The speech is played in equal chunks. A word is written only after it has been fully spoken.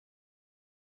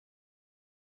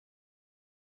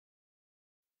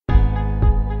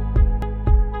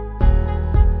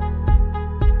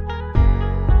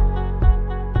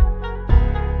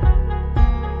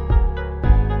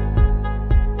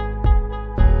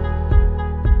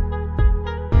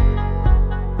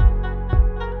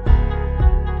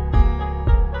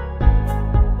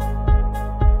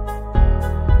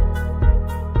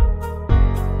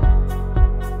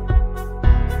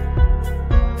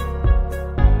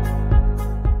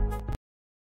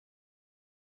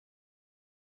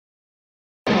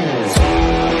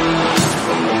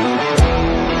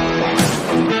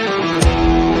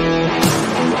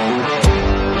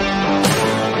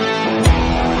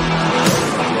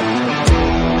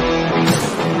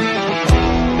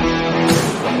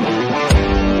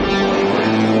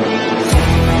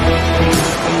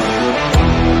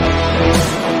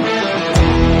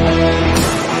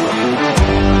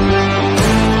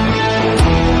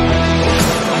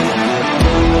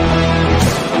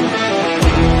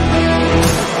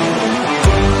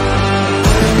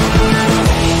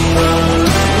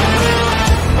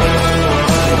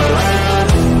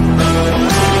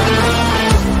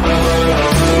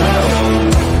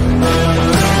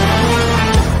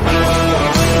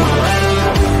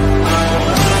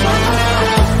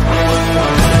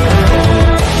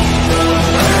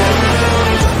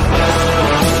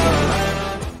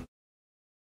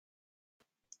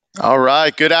All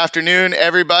right. Good afternoon,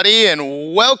 everybody,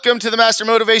 and welcome to the Master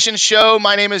Motivation Show.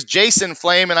 My name is Jason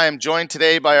Flame, and I am joined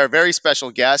today by our very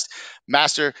special guest,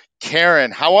 Master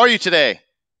Karen. How are you today?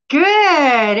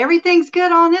 Good. Everything's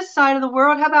good on this side of the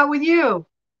world. How about with you?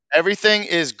 Everything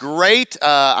is great.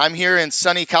 I'm here in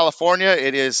sunny California.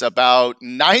 It is about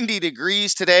 90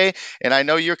 degrees today, and I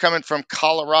know you're coming from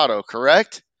Colorado,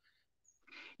 correct?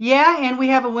 Yeah, and we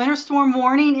have a winter storm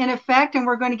warning in effect, and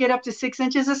we're going to get up to 6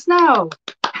 inches of snow.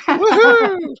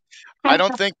 Woohoo! I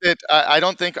don't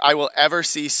think I will ever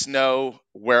see snow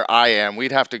where I am.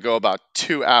 We'd have to go about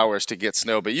 2 hours to get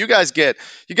snow. But you guys get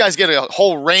a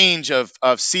whole range of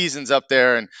seasons up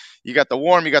there, and you got the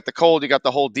warm, you got the cold, you got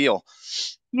the whole deal.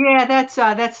 Yeah,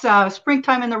 that's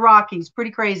springtime in the Rockies.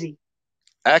 Pretty crazy.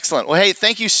 Excellent. Well, hey,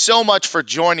 thank you so much for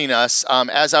joining us.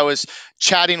 As I was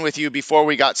chatting with you before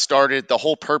we got started, the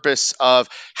whole purpose of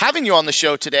having you on the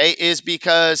show today is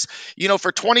because,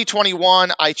 for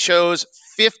 2021, I chose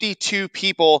 52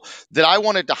 people that I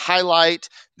wanted to highlight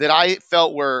that I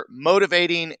felt were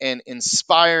motivating and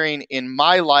inspiring in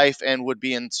my life and would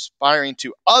be inspiring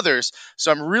to others.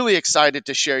 So I'm really excited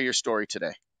to share your story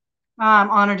today. I'm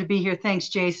honored to be here. Thanks,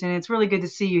 Jason. It's really good to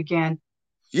see you again.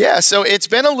 Yeah, so it's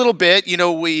been a little bit.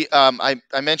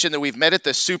 I mentioned that we've met at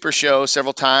the Super Show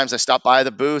several times. I stopped by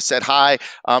the booth, said hi.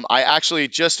 I actually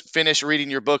just finished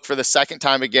reading your book for the second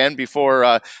time again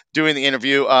before doing the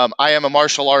interview. I am a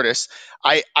martial artist.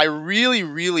 I really,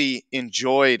 really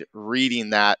enjoyed reading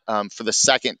that for the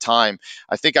second time.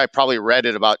 I think I probably read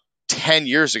it about 10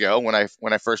 years ago when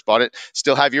I first bought it.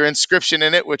 Still have your inscription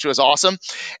in it, which was awesome.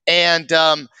 And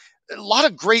a lot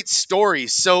of great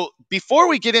stories. So before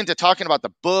we get into talking about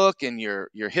the book and your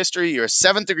history, you're a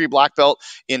seventh degree black belt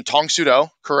in Tang Soo Do,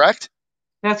 correct?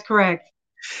 That's correct.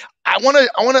 I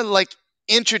want to like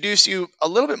introduce you a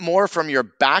little bit more from your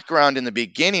background in the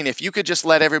beginning. If you could just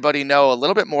let everybody know a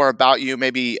little bit more about you,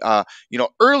 maybe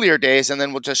earlier days, and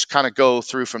then we'll just kind of go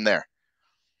through from there.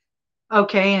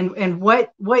 Okay, and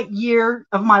what year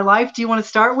of my life do you want to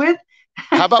start with?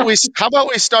 How about we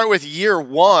start with year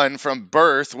one from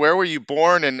birth? Where were you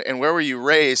born and where were you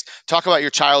raised? Talk about your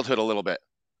childhood a little bit.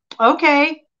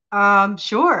 Okay,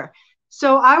 sure.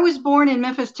 So I was born in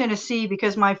Memphis, Tennessee,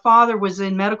 because my father was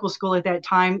in medical school at that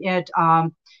time at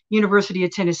University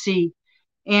of Tennessee,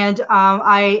 and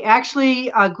I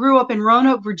actually grew up in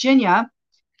Roanoke, Virginia,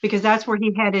 because that's where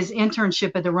he had his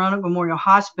internship at the Roanoke Memorial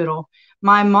Hospital.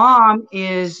 My mom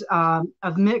is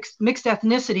of mixed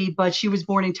ethnicity, but she was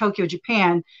born in Tokyo,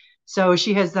 Japan, so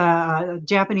she has the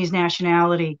Japanese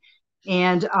nationality.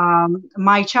 And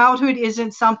my childhood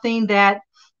isn't something that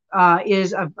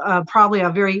is probably a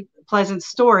very pleasant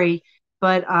story,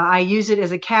 but I use it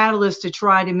as a catalyst to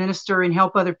try to minister and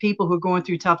help other people who are going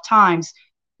through tough times,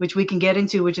 which we can get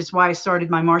into, which is why I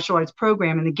started my martial arts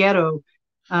program in the ghetto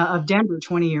of Denver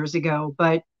 20 years ago.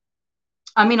 But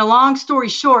I mean, a long story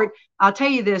short, I'll tell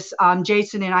you this,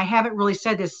 Jason, and I haven't really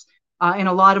said this in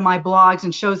a lot of my blogs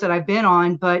and shows that I've been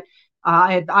on, but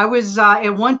I was at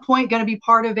one point going to be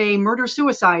part of a murder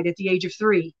suicide at the age of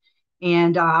 3.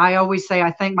 And I always say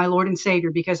I thank my Lord and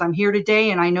Savior because I'm here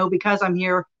today, and I know because I'm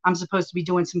here, I'm supposed to be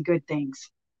doing some good things.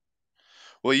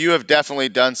 Well, you have definitely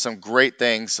done some great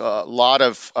things. A lot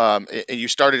of, you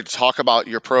started to talk about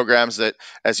your programs that,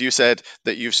 as you said,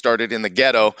 that you've started in the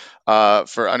ghetto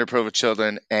for underprivileged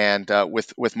children, and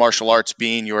with martial arts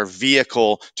being your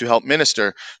vehicle to help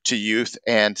minister to youth.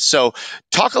 And so,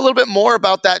 talk a little bit more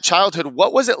about that childhood.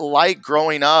 What was it like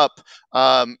growing up?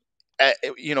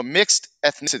 Mixed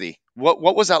ethnicity.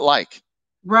 What was that like?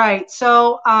 Right.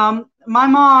 So my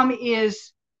mom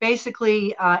is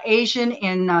basically Asian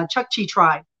and Chukchi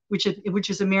tribe, which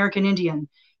is American Indian,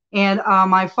 and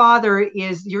my father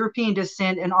is European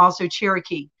descent and also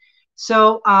Cherokee.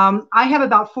 So I have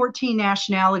about 14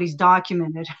 nationalities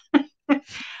documented.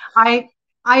 I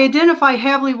I identify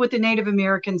heavily with the Native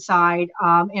American side,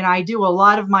 and I do a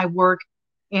lot of my work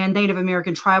in Native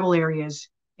American tribal areas.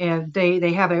 And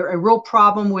they have a real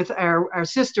problem with our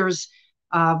sisters.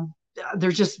 Um,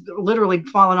 they're just literally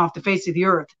falling off the face of the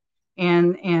earth.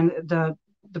 And the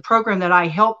program that I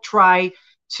help try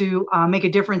to make a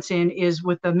difference in is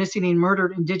with the missing and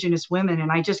murdered Indigenous women.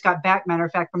 And I just got back, matter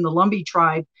of fact, from the Lumbee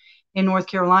tribe in North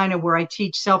Carolina, where I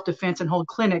teach self defense and hold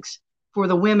clinics for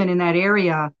the women in that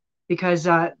area because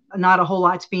not a whole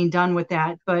lot's being done with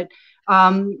that. But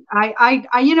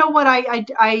you know what,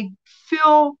 I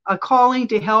feel a calling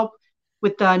to help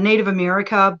with Native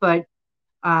America, but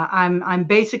I'm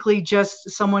basically just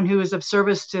someone who is of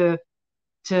service to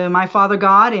my Father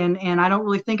God, and I don't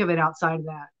really think of it outside of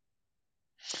that.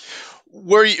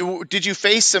 Did you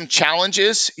face some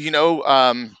challenges,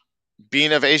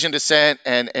 being of Asian descent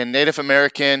and Native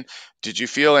American, did you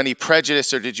feel any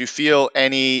prejudice, or did you feel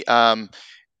any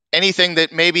anything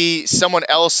that maybe someone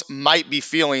else might be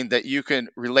feeling that you can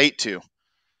relate to?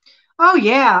 Oh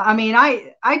yeah, I mean,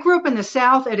 I grew up in the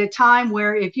South at a time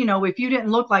where if you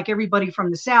didn't look like everybody from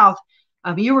the South,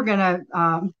 you were gonna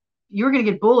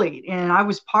get bullied, and I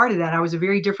was part of that. I was a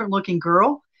very different looking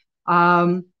girl.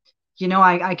 Um,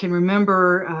 I can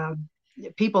remember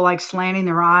people like slanting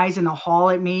their eyes in the hall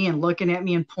at me and looking at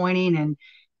me and pointing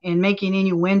and making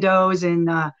innuendos, and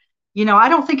I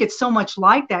don't think it's so much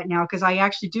like that now because I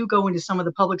actually do go into some of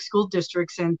the public school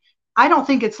districts, and I don't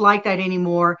think it's like that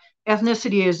anymore.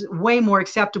 Ethnicity is way more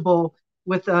acceptable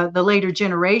with the later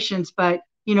generations. But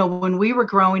when we were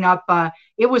growing up,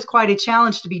 it was quite a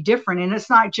challenge to be different. And it's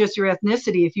not just your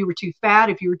ethnicity. If you were too fat,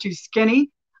 if you were too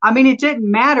skinny, I mean, it didn't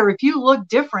matter. If you looked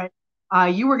different,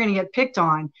 you were going to get picked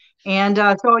on. And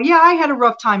so, yeah, I had a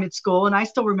rough time at school, and I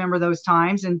still remember those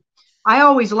times. And I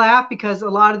always laugh because a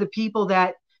lot of the people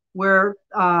that were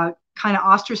kind of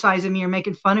ostracizing me or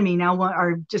making fun of me now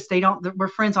are just, they don't, we're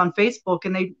friends on Facebook,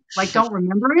 and they like don't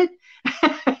remember it.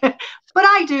 But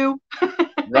I do.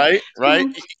 Right, right.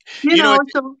 So, You know,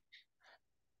 so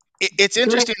it's go ahead.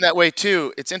 interesting that way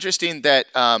too. It's interesting that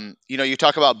you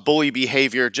talk about bully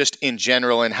behavior just in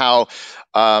general, and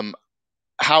um,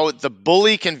 how the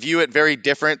bully can view it very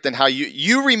different than how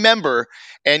you remember.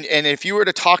 And if you were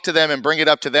to talk to them and bring it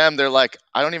up to them, they're like,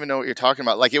 I don't even know what you're talking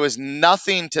about. Like, it was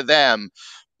nothing to them,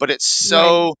 but it Right.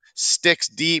 so sticks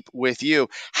deep with you.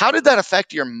 How did that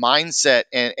affect your mindset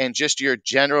and just your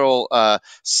general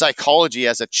psychology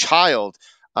as a child?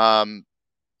 um,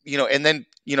 and then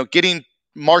getting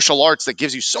martial arts that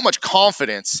gives you so much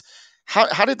confidence.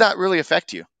 How did that really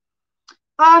affect you?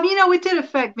 It did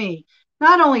affect me.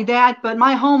 Not only that, but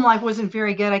my home life wasn't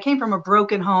very good. I came from a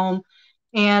broken home,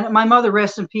 and my mother,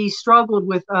 rest in peace, struggled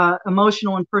with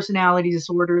emotional and personality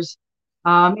disorders.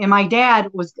 And my dad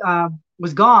was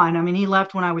gone. I mean, he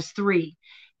left when I was 3,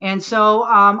 and so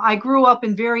I grew up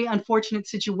in very unfortunate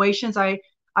situations. I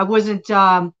wasn't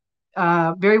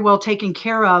very well taken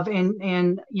care of,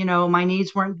 and my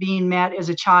needs weren't being met as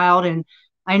a child. And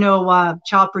I know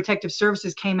Child Protective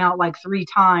Services came out like 3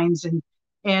 times, and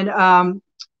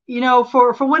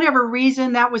for whatever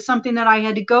reason, that was something that I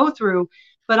had to go through.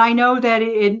 But I know that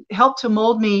it helped to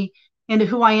mold me into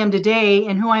who I am today.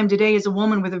 And who I am today is a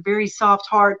woman with a very soft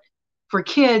heart for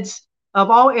kids of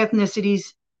all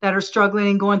ethnicities that are struggling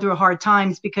and going through hard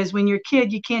times. Because when you're a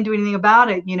kid, you can't do anything about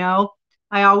it.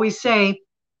 I always say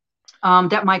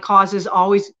that my causes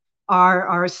always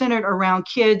are centered around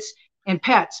kids and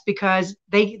pets because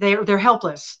they're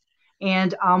helpless,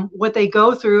 and what they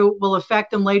go through will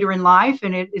affect them later in life,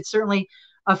 and it certainly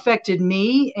affected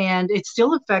me, and it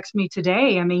still affects me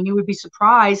today. I mean, you would be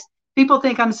surprised. People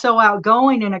think I'm so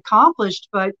outgoing and accomplished,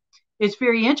 but it's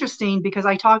very interesting because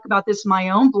I talk about this in my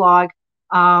own blog.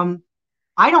 um,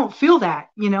 I don't feel that.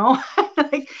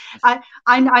 Like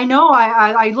I know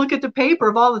I look at the paper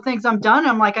of all the things I'm done.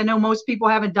 I'm like, I know most people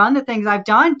haven't done the things I've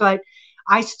done, but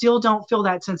I still don't feel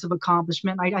that sense of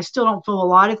accomplishment. I still don't feel a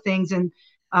lot of things. And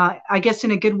I guess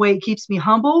in a good way, it keeps me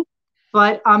humble.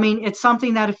 But I mean, it's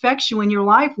something that affects you in your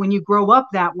life when you grow up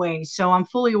that way. So I'm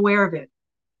fully aware of it.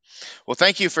 Well,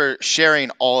 thank you for sharing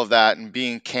all of that and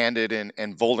being candid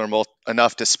and vulnerable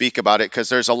enough to speak about it, because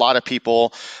there's a lot of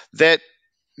people that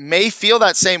may feel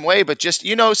that same way, but just,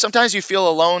 sometimes you feel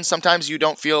alone. Sometimes you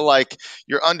don't feel like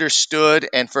you're understood.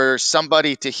 And for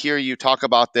somebody to hear you talk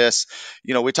about this,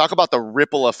 we talk about the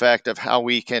ripple effect of how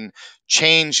we can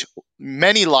change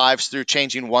many lives through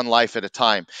changing one life at a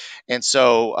time. And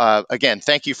so, again,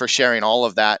 thank you for sharing all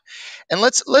of that. And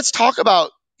let's talk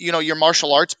about your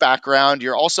martial arts background.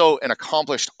 You're also an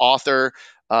accomplished author.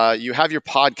 You have your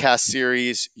podcast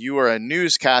series. You are a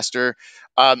newscaster.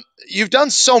 You've done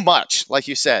so much, like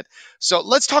you said. So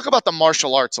let's talk about the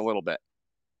martial arts a little bit.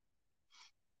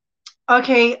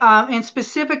 Okay, and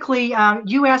specifically,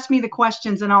 you ask me the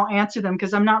questions and I'll answer them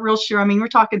because I'm not real sure. I mean, we're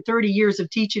talking 30 years of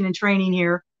teaching and training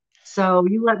here. So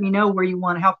you let me know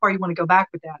how far you want to go back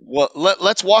with that. Well,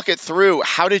 let's walk it through.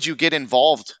 How did you get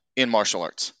involved in martial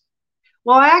arts?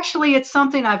 Well, actually, it's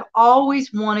something I've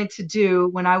always wanted to do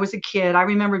when I was a kid. I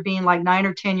remember being like 9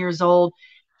 or 10 years old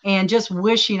and just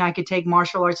wishing I could take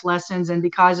martial arts lessons. And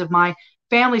because of my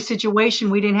family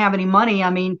situation, we didn't have any money. I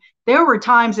mean, there were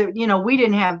times that, we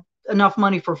didn't have enough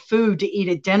money for food to eat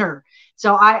at dinner.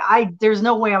 So there's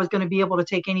no way I was going to be able to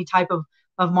take any type of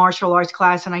martial arts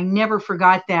class. And I never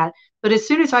forgot that. But as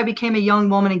soon as I became a young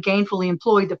woman and gainfully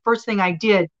employed, the first thing I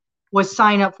did was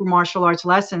sign up for martial arts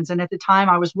lessons. And at the time,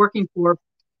 I was working for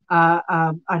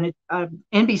an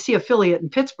NBC affiliate in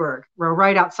Pittsburgh, or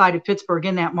right outside of Pittsburgh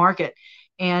in that market.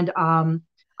 And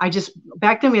I just,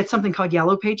 back then we had something called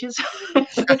Yellow Pages.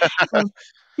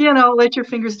 Let your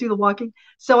fingers do the walking.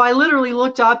 So I literally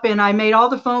looked up and I made all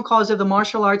the phone calls of the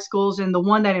martial arts schools. And the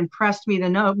one that impressed me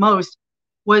the most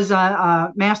was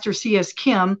Master C.S.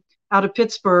 Kim out of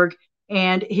Pittsburgh.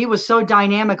 And he was so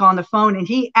dynamic on the phone, and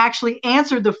he actually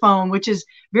answered the phone, which is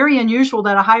very unusual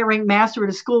that a high ranked master at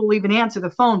a school will even answer the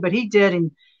phone, but he did.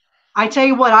 And I tell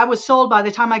you what, I was sold by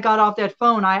the time I got off that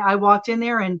phone. I walked in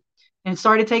there and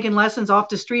started taking lessons off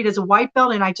the street as a white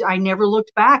belt, and I never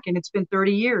looked back, and it's been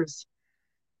 30 years.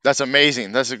 That's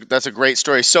amazing. That's a great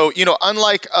story. So,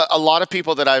 unlike a lot of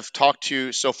people that I've talked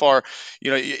to so far,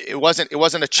 it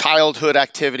wasn't a childhood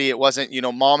activity. It wasn't,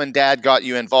 mom and dad got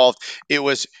you involved. It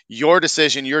was your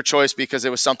decision, your choice, because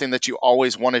it was something that you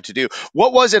always wanted to do.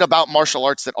 What was it about martial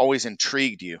arts that always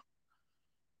intrigued you?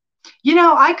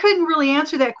 I couldn't really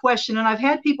answer that question, and I've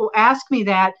had people ask me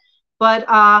that, but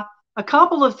a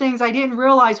couple of things I didn't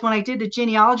realize when I did the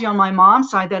genealogy on my mom's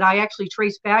side, that I actually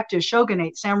traced back to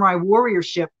shogunate, samurai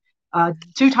warriorship,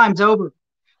 two times over.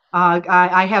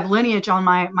 I have lineage on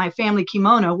my family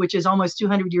kimono, which is almost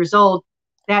 200 years old.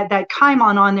 That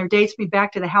kaimon on there dates me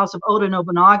back to the house of Oda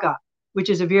Nobunaga, which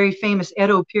is a very famous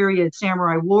Edo period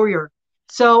samurai warrior.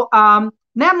 So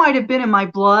that might have been in my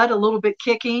blood, a little bit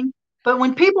kicking. But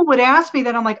when people would ask me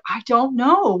that, I'm like, I don't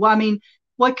know. I mean,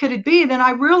 what could it be? Then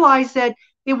I realized that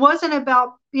it wasn't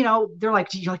about, they're like,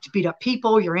 do you like to beat up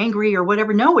people? You're angry or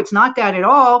whatever. No, it's not that at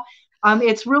all.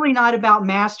 It's really not about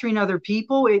mastering other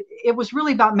people. It was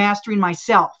really about mastering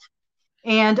myself.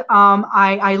 And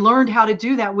I learned how to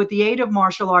do that with the aid of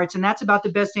martial arts. And that's about the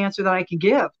best answer that I can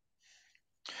give.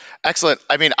 Excellent.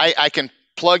 I mean, I can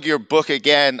plug your book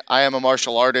again. I am a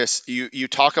martial artist. You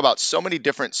talk about so many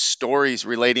different stories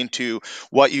relating to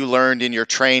what you learned in your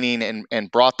training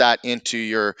and brought that into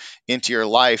your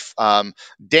life.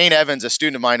 Dane Evans, a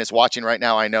student of mine, is watching right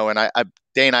now. I know, and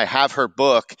Dane, I have her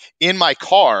book in my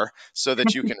car so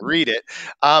that you can read it.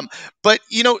 But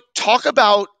talk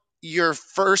about your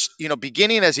first,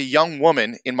 beginning as a young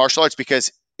woman in martial arts,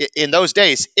 because in those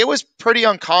days, it was pretty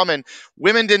uncommon.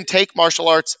 Women didn't take martial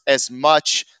arts as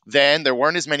much then. There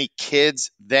weren't as many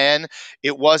kids then.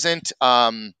 It wasn't.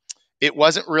 It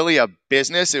wasn't really a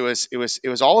business. It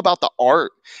was all about the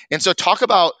art. And so, talk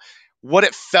about what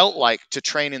it felt like to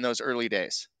train in those early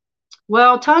days.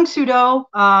 Well, Tang Soo Do,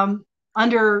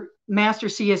 under Master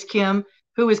C.S. Kim,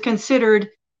 who is considered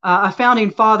a founding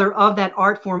father of that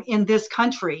art form in this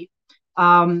country,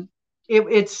 um,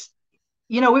 it's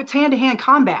hand to hand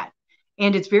combat,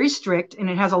 and it's very strict, and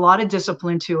it has a lot of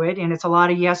discipline to it, and it's a lot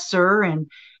of yes sir,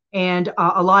 and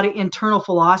a lot of internal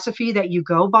philosophy that you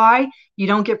go by. You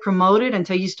don't get promoted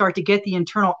until you start to get the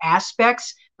internal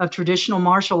aspects of traditional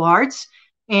martial arts.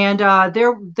 And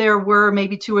there were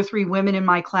maybe two or three women in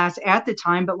my class at the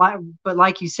time, but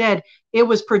like you said, it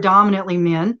was predominantly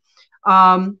men.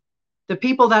 Um, the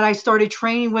people that I started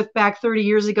training with back 30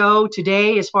 years ago,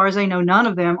 today, as far as I know, none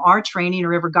of them are training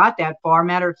or ever got that far.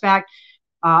 Matter of fact,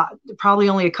 probably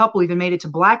only a couple even made it to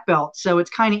black belt. So it's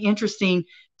kind of interesting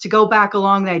to go back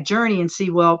along that journey and see,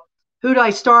 well, who do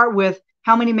I start with?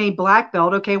 How many made black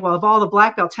belt? Okay, well, of all the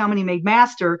black belts, how many made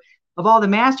master? Of all the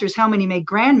masters, how many made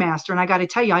grandmaster? And I got to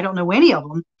tell you, I don't know any of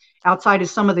them outside of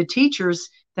some of the teachers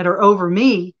that are over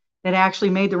me that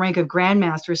actually made the rank of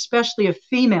grandmaster, especially a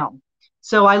female.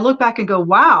 So I look back and go,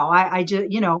 wow, I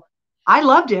just, I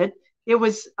loved it. It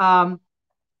was, in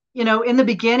the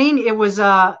beginning, it was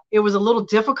a little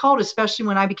difficult, especially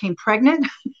when I became pregnant.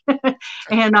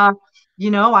 And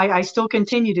I still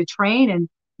continue to train, and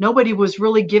nobody was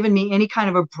really giving me any kind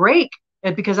of a break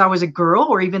because I was a girl,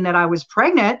 or even that I was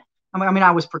pregnant. I mean,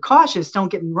 I was precautious, don't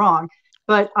get me wrong,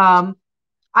 but I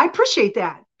appreciate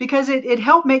that because it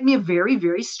helped make me a very,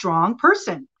 very strong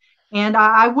person. And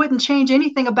I wouldn't change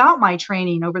anything about my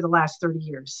training over the last 30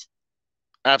 years.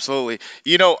 Absolutely.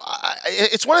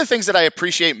 It's one of the things that I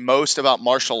appreciate most about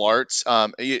martial arts.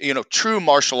 True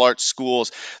martial arts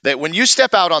schools, that when you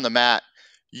step out on the mat,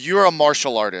 you're a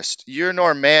martial artist. You're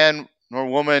nor man nor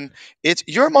woman.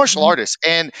 You're a martial Mhm. artist,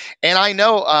 and I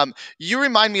know you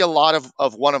remind me a lot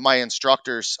of one of my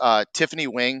instructors, Tiffany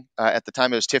Wing. At the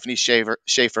time, it was Tiffany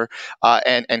Schaefer,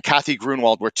 and Kathy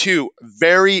Grunwald were two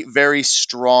very, very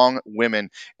strong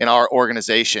women in our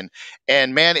organization.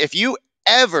 And man, if you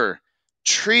ever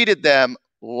treated them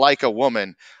like a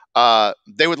woman,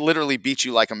 they would literally beat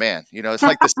you like a man. It's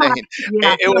like the saying.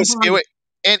 Yeah. It was,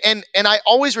 and I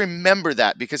always remember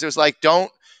that because it was like, don't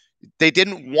they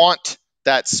didn't want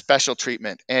that special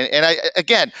treatment. And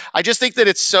I just think that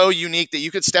it's so unique that you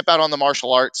could step out on the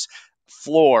martial arts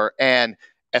floor and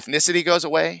ethnicity goes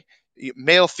away,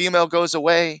 male, female goes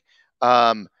away,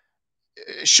 um,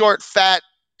 short, fat,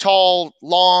 tall,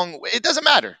 long, it doesn't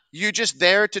matter. You're just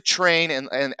there to train.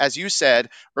 And as you said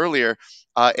earlier,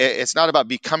 it's not about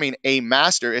becoming a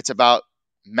master, it's about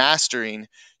mastering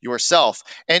yourself.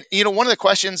 And, one of the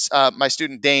questions, my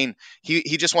student Dane,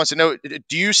 he just wants to know,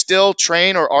 do you still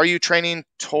train, or are you training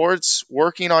towards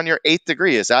working on your eighth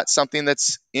degree? Is that something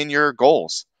that's in your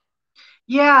goals?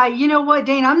 Yeah, you know what,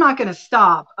 Dane, I'm not going to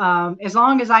stop. As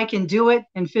long as I can do it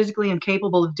and physically am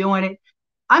capable of doing it,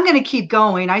 I'm going to keep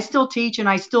going. I still teach and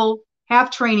I still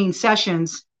have training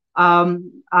sessions.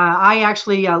 I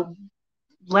actually,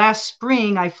 last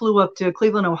spring, I flew up to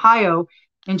Cleveland, Ohio,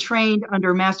 and trained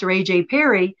under Master A.J.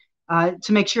 Perry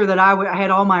to make sure that I had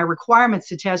all my requirements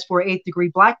to test for eighth degree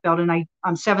black belt, and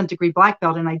I'm seventh degree black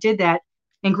belt, and I did that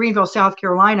in Greenville, South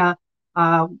Carolina,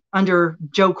 under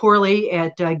Joe Corley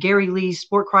at Gary Lee's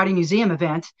Sport Karate Museum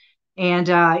event, and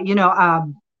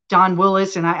Don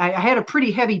Willis, and I had a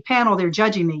pretty heavy panel there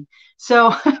judging me.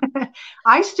 So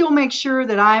I still make sure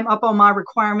that I'm up on my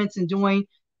requirements and doing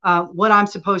what I'm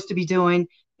supposed to be doing.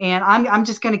 And I'm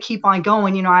just going to keep on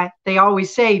going. They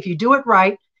always say, if you do it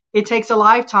right, it takes a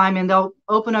lifetime, and they'll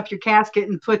open up your casket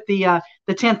and put the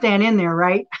 10th Dan in there,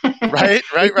 right? Right,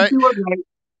 If right, you right. do it right.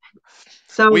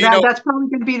 So Well, that's probably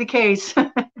going to be the case.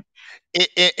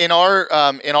 in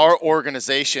our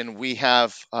organization, we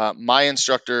have my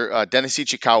instructor Dennis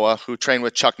Ichikawa, who trained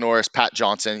with Chuck Norris, Pat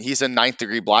Johnson. He's a ninth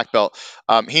degree black belt.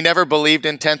 He never believed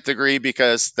in 10th degree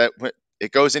because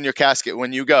it goes in your casket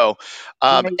when you go.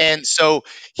 Right. And so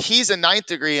he's a ninth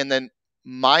degree, and then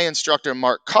my instructor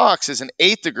Mark Cox is an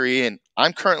eighth degree, and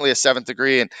I'm currently a seventh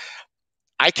degree, and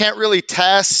I can't really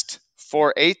test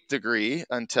for eighth degree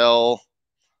until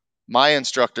my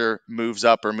instructor moves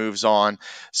up or moves on.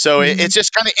 So Mhm. it's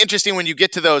just kind of interesting when you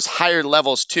get to those higher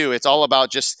levels too. It's all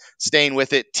about just staying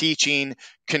with it, teaching,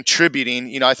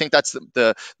 contributing. I think that's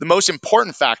the most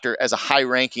important factor as a high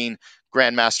ranking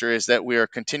grandmaster, is that we are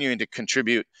continuing to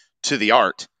contribute to the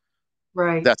art.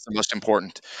 Right. That's the most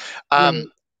important.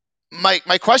 Um, Right.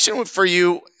 my question for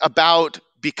you about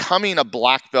becoming a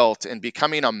black belt and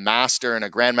becoming a master and a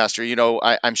grandmaster,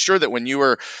 I'm sure that when you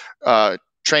were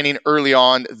training early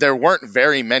on, there weren't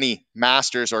very many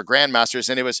masters or grandmasters,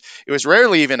 and it was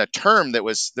rarely even a term that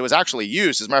was actually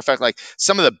used. As a matter of fact, like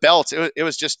some of the belts, it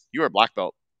was just, you were a black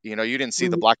belt. You didn't see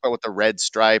the Right. black belt with the red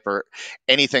stripe or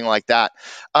anything like that.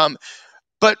 um,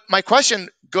 but my question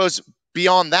goes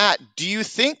beyond that. Do you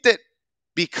think that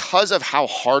because of how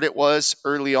hard it was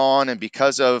early on, and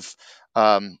because of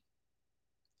um,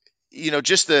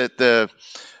 just the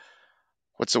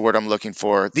what's the word I'm looking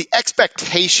for, the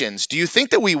expectations, do you think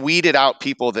that we weeded out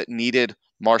people that needed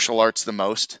martial arts the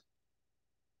most?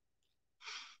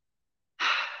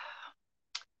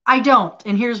 I don't,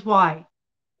 and here's why.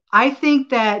 I think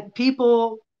that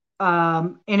people,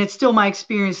 and it's still my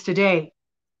experience today,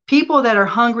 people that are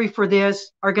hungry for this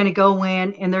are going to go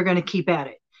in and they're going to keep at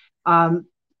it. Um,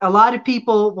 a lot of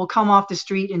people will come off the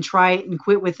street and try it and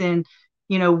quit within,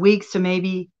 weeks to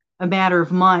maybe a matter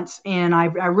of months. And I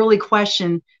really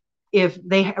question if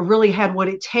they really had what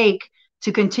it take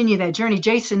to continue that journey.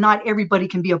 Jason, not everybody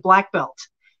can be a black belt.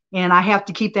 And I have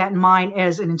to keep that in mind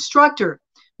as an instructor.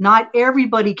 Not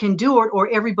everybody can do it, or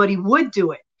everybody would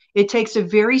do it. It takes a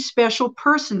very special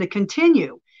person to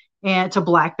continue and to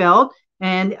black belt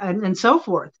and so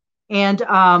forth. And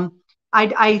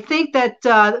I think that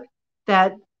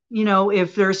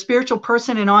if they're a spiritual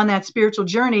person and on that spiritual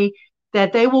journey,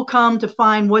 that they will come to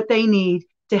find what they need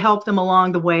to help them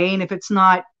along the way. And if it's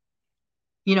not,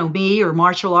 me or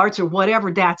martial arts or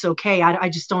whatever, that's okay. I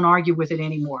just don't argue with it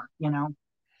anymore.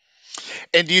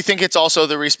 And do you think it's also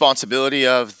the responsibility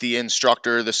of the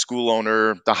instructor, the school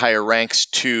owner, the higher ranks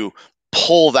to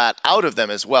pull that out of them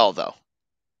as well, though?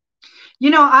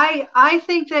 I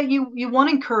think that you want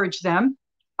to encourage them.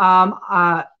 Um,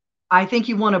 uh, I think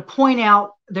you want to point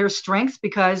out their strengths,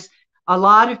 because a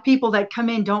lot of people that come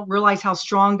in don't realize how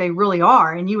strong they really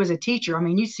are. And you, as a teacher, I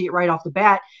mean, you see it right off the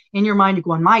bat in your mind. You're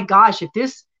going, my gosh, if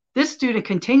this student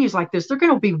continues like this, they're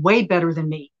going to be way better than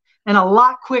me and a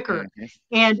lot quicker. Mhm.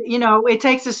 And it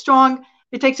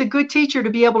takes a good teacher to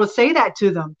be able to say that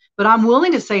to them. But I'm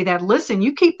willing to say that, listen,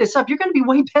 you keep this up, you're going to be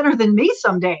way better than me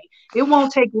someday. It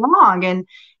won't take long. And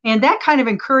that kind of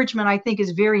encouragement, I think,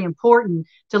 is very important,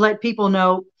 to let people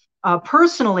know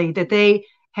personally that they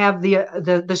have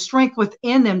the strength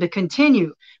within them to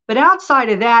continue. But outside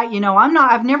of that,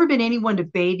 I've never been anyone to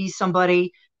baby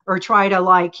somebody or try to,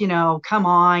 like, come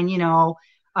on,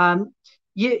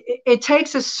 it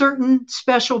takes a certain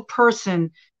special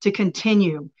person to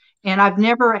continue. And I've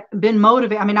never been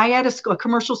motivated. I mean, I had a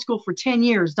commercial school for 10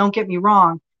 years, don't get me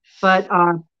wrong. But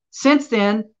since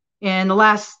then, in the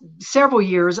last several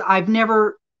years, I've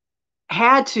never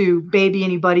had to baby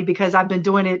anybody because I've been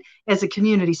doing it as a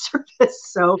community service.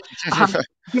 So, if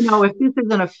this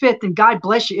isn't a fit, then God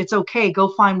bless you. It's okay. Go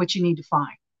find what you need to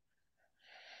find.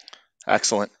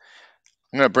 Excellent.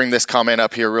 I'm going to bring this comment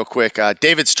up here real quick.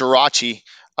 David Strachey,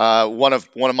 one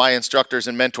of my instructors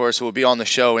and mentors who will be on the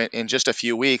show in just a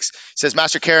few weeks, says,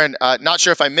 Master Karen, not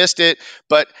sure if I missed it,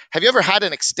 but have you ever had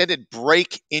an extended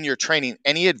break in your training?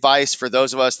 Any advice for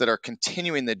those of us that are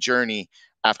continuing the journey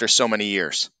after so many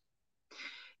years?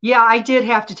 Yeah, I did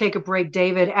have to take a break,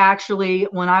 David. Actually,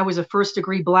 when I was a first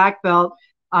degree black belt,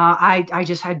 I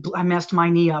messed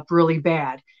my knee up really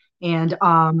bad, and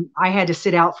I had to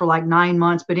sit out for like 9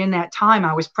 months. But in that time,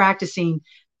 I was practicing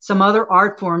some other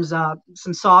art forms,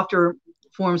 some softer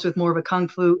forms with more of a kung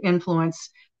fu influence,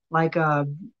 like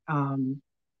some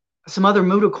other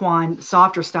Mudokan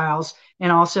softer styles,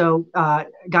 and also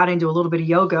got into a little bit of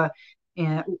yoga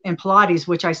and Pilates,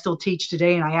 which I still teach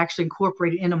today, and I actually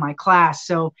incorporate it into my class.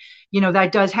 So,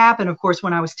 that does happen. Of course,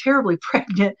 when I was terribly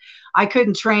pregnant, I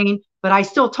couldn't train, but I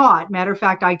still taught. Matter of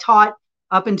fact, I taught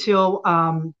up until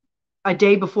a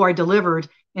day before I delivered,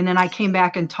 and then I came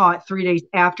back and taught 3 days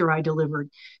after I delivered.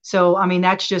 So, I mean,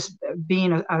 that's just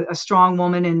being a strong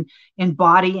woman in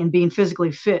body and being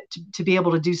physically fit to be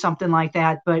able to do something like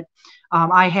that. But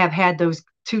I have had those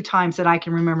two times that I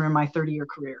can remember in my 30-year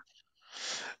career.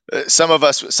 Some of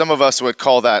us would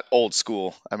call that old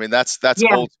school. I mean, that's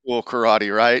Yeah, old school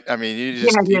karate, right? I mean, you yeah,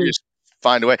 just you it is. just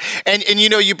find a way. And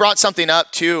you brought something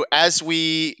up too. As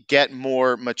we get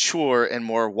more mature and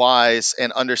more wise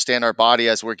and understand our body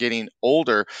as we're getting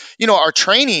older, our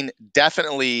training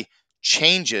definitely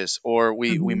changes, or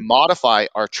we Mhm. modify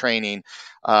our training.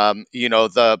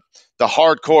 The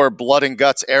hardcore blood and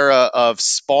guts era of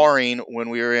sparring when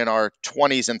we were in our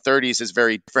 20s and 30s is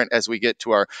very different as we get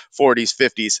to our 40s,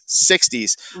 50s,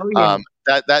 60s. Oh, yeah.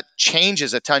 That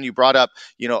changes a ton. You brought up,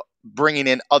 bringing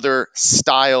in other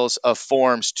styles of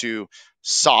forms to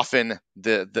soften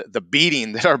the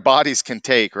beating that our bodies can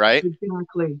take, right?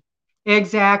 Exactly.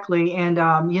 Exactly. And,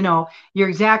 you're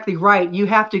exactly right. You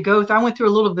have to go through, I went through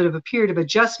a little bit of a period of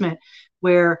adjustment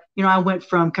where, I went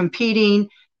from competing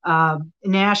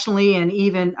nationally and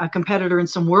even a competitor in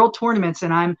some world tournaments.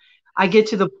 And I get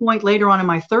to the point later on in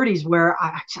my 30s where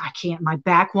I can't, my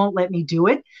back won't let me do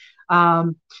it.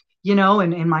 Um,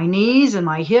 and my knees and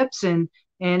my hips. And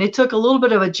it took a little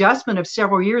bit of adjustment of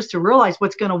several years to realize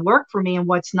what's going to work for me and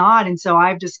what's not. And so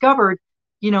I've discovered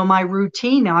my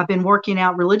routine now. I've been working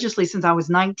out religiously since I was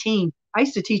 19. I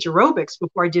used to teach aerobics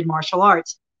before I did martial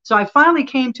arts. So I finally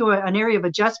came to an area of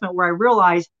adjustment where I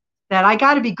realized that I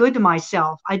got to be good to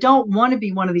myself. I don't want to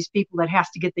be one of these people that has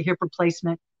to get the hip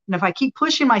replacement. And if I keep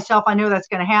pushing myself, I know that's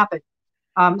going to happen.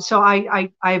 So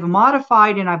I've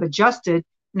modified and I've adjusted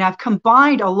and I've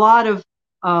combined a lot of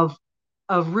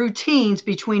of routines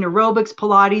between aerobics,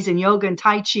 Pilates, and yoga and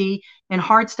Tai Chi and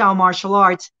hard style martial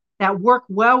arts that work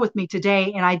well with me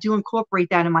today. And I do incorporate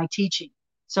that in my teaching.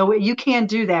 So you can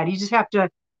do that. You just have to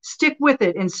stick with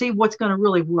it and see what's going to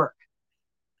really work.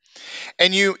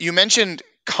 And you mentioned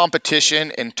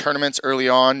competition and tournaments early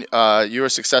on. You were a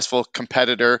successful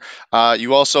competitor.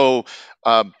 You also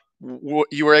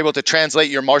you were able to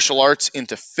translate your martial arts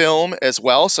into film as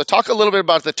well. So talk a little bit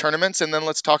about the tournaments, and then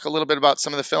let's talk a little bit about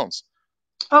some of the films.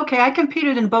 Okay, I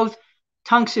competed in both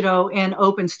Tang Soo Do and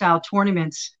open style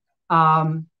tournaments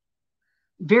um,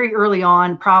 very early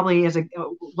on, probably as a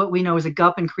what we know as a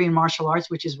GUP in Korean martial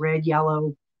arts, which is red,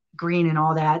 yellow, green, and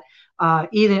all that.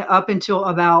 Even up until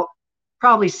about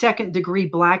probably second degree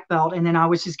black belt, and then I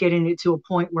was just getting it to a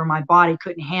point where my body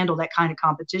couldn't handle that kind of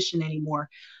competition anymore.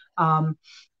 Um,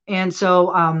 and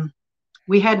so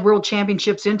we had world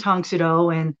championships in Tang Soo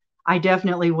Do, and I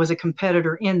definitely was a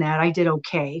competitor in that. I did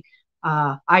okay.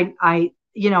 I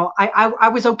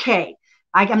was okay.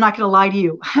 I'm not going to lie to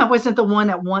you. I wasn't the one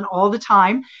that won all the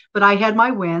time, but I had my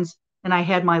wins and I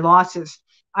had my losses.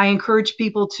 I encourage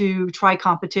people to try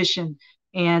competition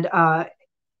and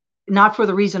not for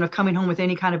the reason of coming home with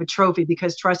any kind of a trophy,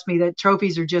 because trust me, that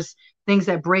trophies are just things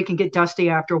that break and get dusty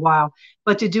after a while,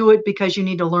 but to do it because you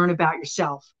need to learn about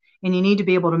yourself and you need to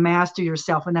be able to master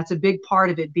yourself. And that's a big part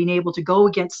of it, being able to go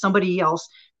against somebody else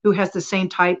who has the same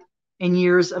type and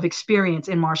years of experience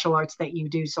in martial arts that you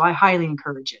do. So I highly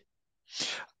encourage it.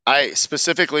 I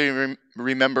specifically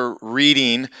remember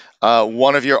reading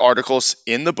one of your articles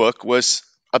in the book was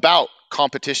about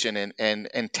competition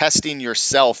and testing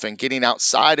yourself and getting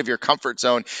outside of your comfort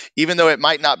zone. Even though it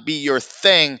might not be your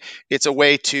thing, it's a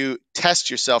way to test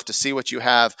yourself to see what you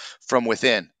have from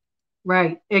within.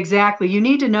 Right, exactly. You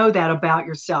need to know that about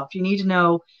yourself. You need to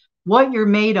know what you're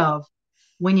made of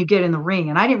when you get in the ring.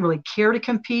 And I didn't really care to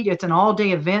compete. It's an all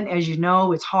day event, as you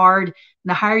know, it's hard. And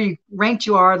the higher you ranked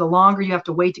you are, the longer you have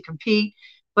to wait to compete.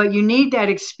 But you need that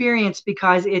experience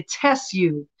because it tests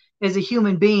you as a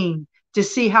human being to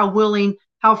see how willing,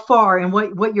 how far, and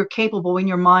what you're capable in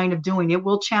your mind of doing. It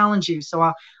will challenge you.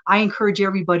 So I encourage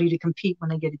everybody to compete when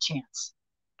they get a chance.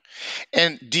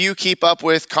 And do you keep up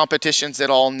with competitions at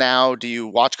all now? Do you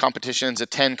watch competitions,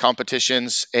 attend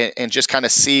competitions, and just kind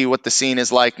of see what the scene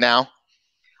is like now?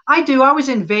 I do. I was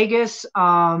in Vegas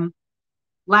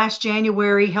last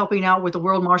January helping out with the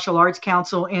World Martial Arts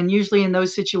Council. And usually in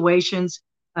those situations,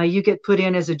 you get put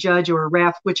in as a judge or a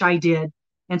ref, which I did.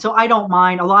 And so I don't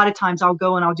mind. A lot of times I'll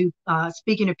go and I'll do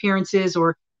speaking appearances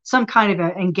or some kind of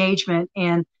an engagement.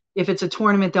 And if it's a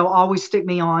tournament, they'll always stick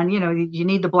me on. You know, you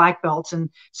need the black belts, and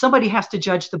somebody has to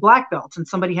judge the black belts, and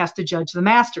somebody has to judge the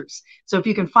masters. So if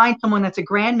you can find someone that's a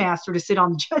grandmaster to sit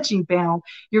on the judging panel,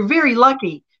 you're very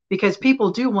lucky because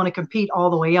people do want to compete all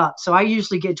the way up. So I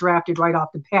usually get drafted right off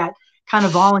the bat, kind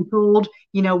of voluntold,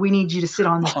 you know, we need you to sit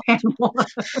on this panel.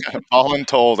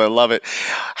 Voluntold, I love it.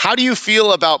 How do you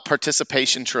feel about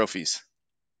participation trophies?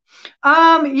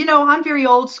 You know, I'm very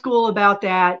old school about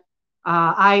that.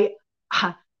 I,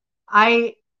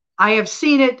 I, I have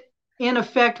seen it in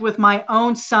effect with my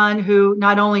own son, who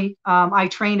not only I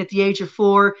trained at the age of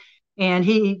 4, and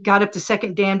he got up to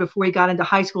second Dan before he got into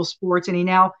high school sports, and he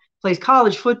now plays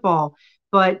college football.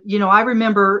 But you know, I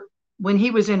remember when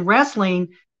he was in wrestling,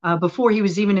 before he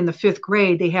was even in the 5th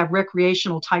grade, they have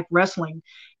recreational type wrestling,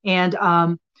 and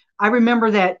I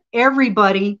remember that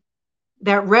everybody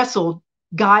that wrestled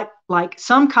got like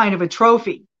some kind of a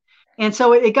trophy. And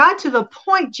so it got to the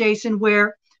point, Jason,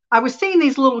 where I was seeing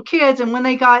these little kids, and when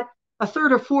they got a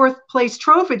 3rd or 4th place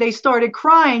trophy, they started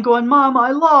crying, going, Mom,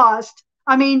 I lost.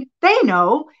 I mean, they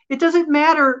know it doesn't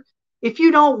matter if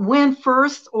you don't win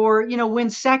first or, you know, win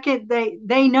second.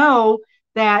 They know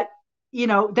that, you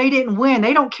know, they didn't win.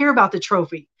 They don't care about the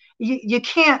trophy. You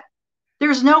can't,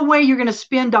 there's no way you're going to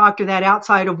spin doctor that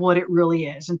outside of what it really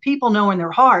is. And people know in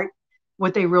their heart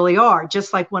what they really are.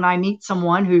 Just like when I meet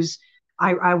someone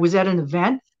I was at an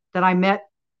event that I met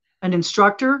an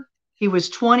instructor. He was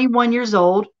 21 years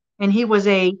old and he was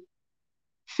a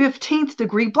 15th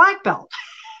degree black belt.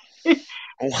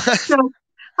 What? So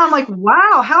I'm like,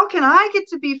 wow, how can I get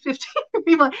to be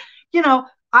 15? Like, you know,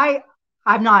 I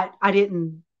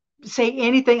didn't say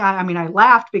anything. I mean, I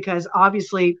laughed because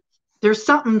obviously there's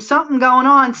something going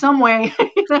on some way,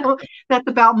 you know, that's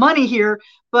about money here.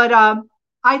 But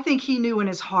I think he knew in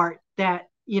his heart that,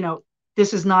 you know,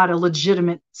 this is not a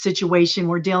legitimate situation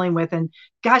we're dealing with. And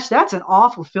gosh, that's an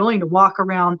awful feeling to walk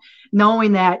around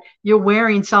knowing that you're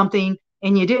wearing something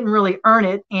and you didn't really earn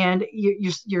it, and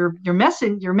you're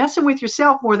messing with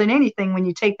yourself more than anything when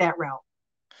you take that route.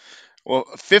 Well,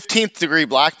 15th degree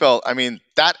black belt, I mean,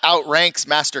 that outranks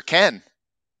Master Ken.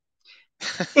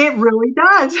 It really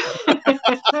does.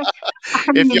 I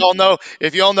If mean, y'all know,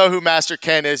 if y'all know who Master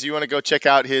Ken is, you want to go check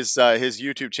out his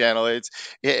YouTube channel.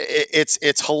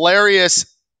 It's hilarious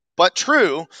but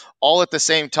true all at the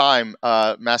same time.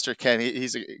 Master Ken,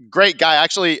 he's a great guy.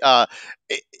 Actually,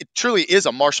 it truly is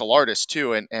a martial artist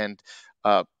too, and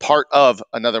part of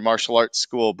another martial arts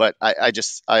school. But I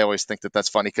always think that that's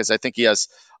funny because I think he has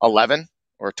 11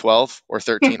 or 12 or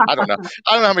 13. I don't know.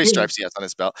 I don't know how many yeah. stripes he has on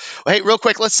his belt. Well, hey, real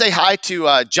quick, let's say hi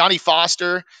to Johnny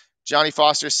Foster. Johnny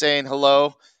Foster saying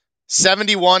hello.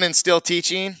 71 and still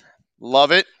teaching.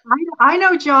 Love it. I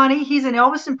know Johnny. He's an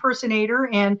Elvis impersonator,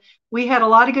 and we had a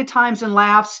lot of good times and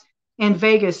laughs in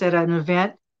Vegas at an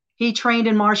event. He trained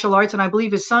in martial arts, and I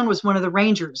believe his son was one of the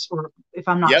Rangers, or if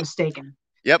I'm not Yep. mistaken.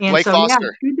 Yep. And Blake so, yeah,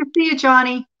 Foster. good to see you,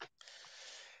 Johnny.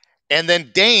 And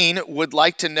then Dane would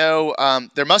like to know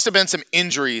there must have been some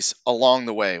injuries along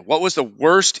the way. What was the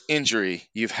worst injury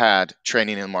you've had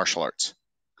training in martial arts?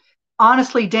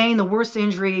 Honestly, Dane, the worst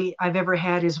injury I've ever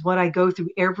had is what I go through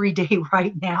every day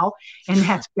right now, and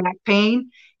that's back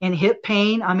pain and hip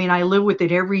pain. I mean, I live with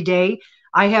it every day.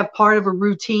 I have part of a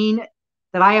routine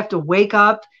that I have to wake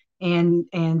up and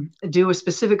do a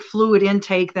specific fluid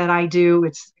intake that I do.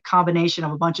 It's a combination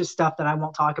of a bunch of stuff that I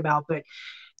won't talk about, but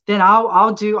then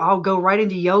I'll go right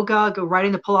into yoga, go right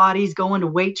into Pilates, go into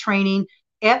weight training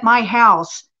at my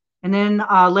house, and then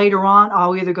later on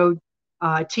I'll either go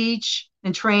teach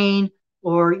and train,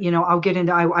 or you know I'll get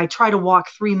into I try to walk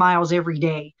 3 miles every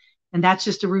day, and that's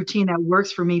just a routine that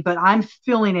works for me. But I'm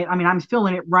feeling it. I mean, I'm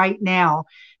feeling it right now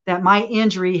that my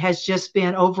injury has just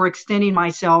been overextending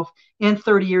myself in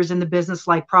 30 years in the business,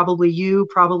 like probably you,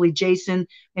 probably Jason,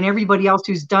 and everybody else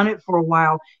who's done it for a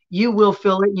while. you will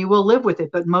feel it and you will live with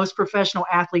it. But most professional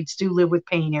athletes do live with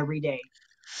pain every day.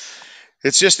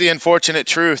 It's just the unfortunate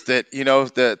truth that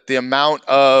the amount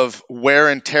of wear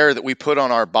and tear that we put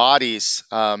on our bodies.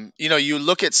 You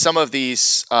look at some of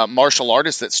these martial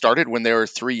artists that started when they were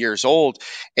 3 years old,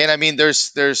 and I mean,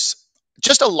 there's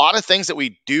just a lot of things that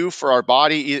we do for our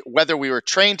body, whether we were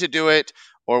trained to do it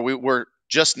or we were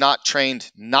just not trained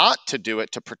not to do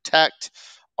it, to protect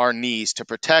our knees, to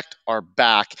protect our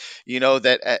back.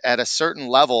 That at a certain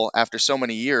level, after so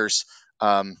many years,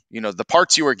 the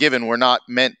parts you were given were not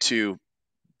meant to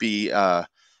be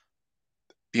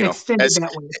Extended as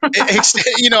that way.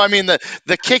 I mean,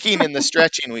 the kicking and the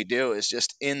stretching we do is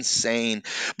just insane.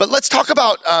 But let's talk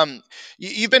about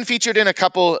you've been featured in a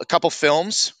couple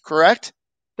films, correct?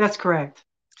 That's correct.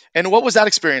 And what was that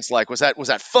experience like? Was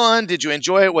that fun? Did you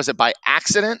enjoy it? Was it by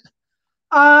accident?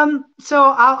 So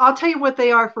I'll tell you what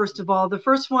they are. First of all, the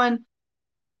first one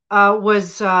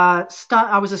was stunt.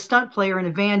 I was a stunt player in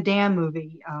a Van Damme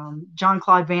movie. John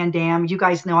Claude Van Damme. You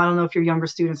guys know. I don't know if your younger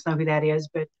students know who that is,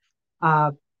 but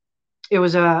uh, it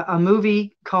was a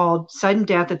movie called Sudden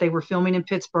Death that they were filming in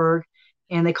Pittsburgh,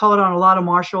 and they called on a lot of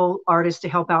martial artists to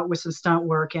help out with some stunt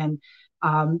work. And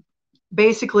um,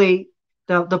 basically,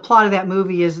 the plot of that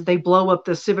movie is they blow up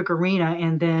the Civic Arena,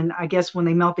 and then I guess when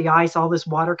they melt the ice, all this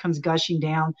water comes gushing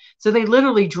down. So they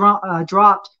literally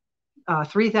dropped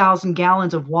 3,000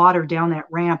 gallons of water down that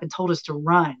ramp and told us to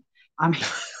run. I mean,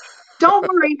 don't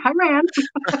worry, I ran.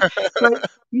 But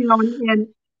you know,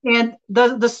 and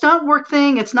the stunt work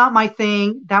thing, it's not my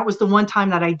thing. That was the one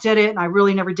time that I did it, and I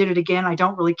really never did it again. I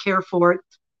don't really care for it.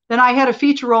 Then I had a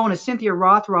feature role in a Cynthia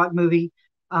Rothrock movie.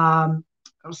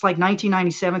 It was like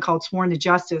 1997, called Sworn to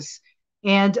Justice.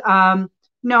 And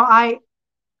no,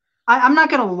 I'm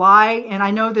not going to lie, and I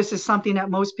know this is something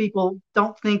that most people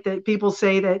don't think, that people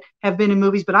say that have been in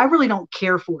movies, but I really don't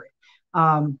care for it.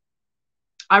 Um,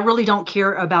 I really don't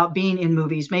care about being in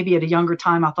movies. Maybe at a younger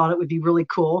time, I thought it would be really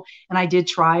cool. And I did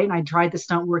try it, and I tried the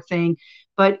stunt work thing,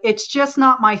 but it's just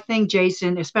not my thing,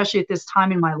 Jason, especially at this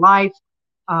time in my life.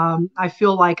 I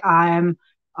feel like I'm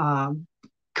um,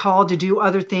 called to do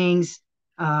other things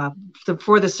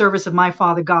for the service of my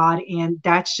Father God, and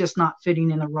that's just not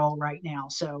fitting in the role right now.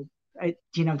 So,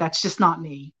 that's just not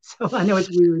me. So I know it's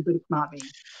weird, but it's not me.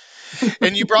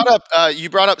 And you brought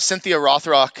up Cynthia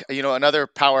Rothrock, another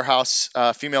powerhouse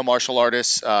female martial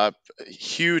artist,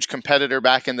 huge competitor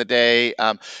back in the day.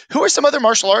 Who are some other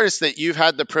martial artists that you've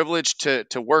had the privilege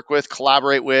to work with,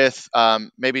 collaborate with?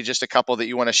 Maybe just a couple that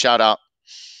you want to shout out.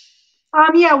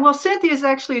 Yeah, well, Cynthia is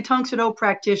actually a Tang Soo Do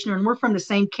practitioner, and we're from the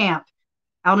same camp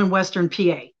out in Western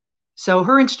PA. So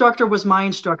her instructor was my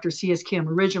instructor, C.S. Kim,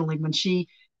 originally when she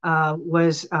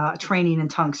was training in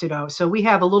Tang Soo Do. So we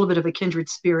have a little bit of a kindred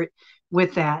spirit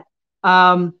with that.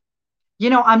 Um,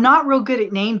 I'm not real good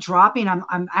at name dropping.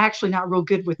 I'm actually not real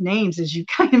good with names, as you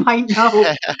kind of might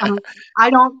know. Um,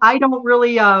 I don't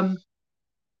really I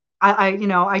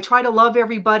try to love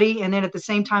everybody, and then at the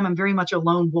same time, I'm very much a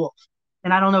lone wolf.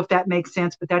 And I don't know if that makes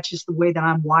sense, but that's just the way that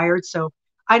I'm wired. So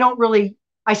I don't really.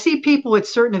 I see people at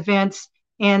certain events,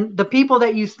 and the people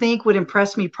that you think would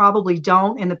impress me probably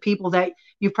don't, and the people that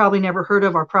you've probably never heard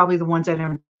of are probably the ones that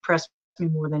impress me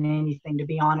more than anything, to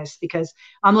be honest, because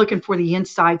I'm looking for the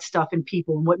inside stuff in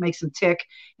people and what makes them tick.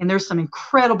 And there's some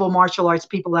incredible martial arts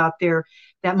people out there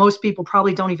that most people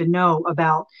probably don't even know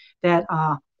about, that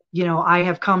I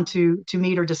have come to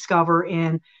meet or discover,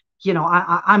 and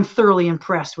I'm thoroughly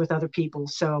impressed with other people.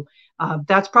 So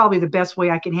that's probably the best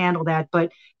way I can handle that.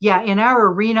 But yeah, in our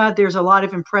arena, there's a lot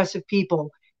of impressive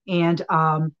people, and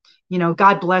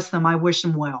God bless them. I wish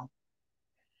them well.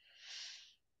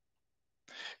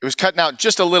 It was cutting out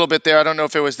just a little bit there. I don't know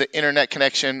if it was the internet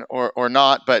connection or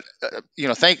not, but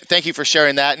thank you for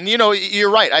sharing that. And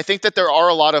you're right. I think that there are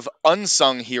a lot of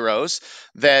unsung heroes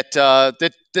that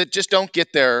just don't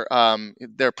get their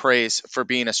praise for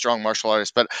being a strong martial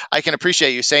artist. But I can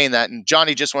appreciate you saying that. And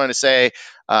Johnny just wanted to say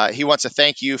he wants to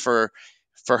thank you for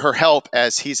her help,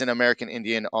 as he's an American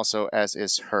Indian, also as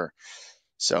is her.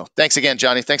 So thanks again,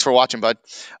 Johnny. Thanks for watching, bud.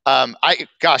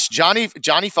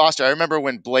 Johnny Foster. I remember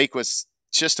when Blake was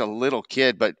just a little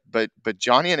kid, but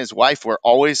Johnny and his wife were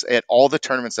always at all the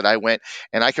tournaments that I went,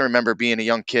 and I can remember being a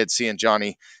young kid seeing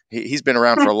Johnny. He's been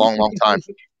around for a long, long time.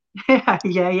 Yeah,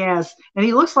 yeah, yes, and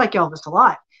he looks like Elvis a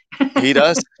lot. He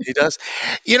does. He does.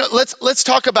 Let's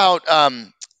talk about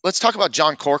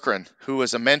John Corcoran, who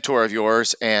was a mentor of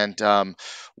yours and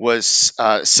was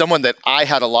someone that I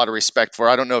had a lot of respect for.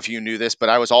 I don't know if you knew this, but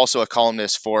I was also a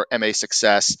columnist for MA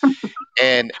Success,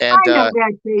 and I know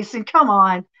that, Jason. Come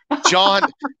on. John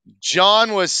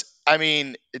John was I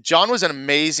mean John was an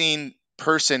amazing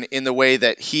person in the way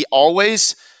that he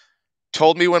always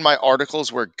told me when my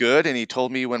articles were good, and he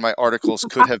told me when my articles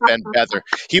could have been better.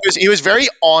 He was very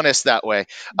honest that way.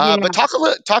 But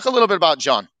Yeah. talk a little bit about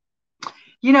John.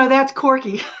 That's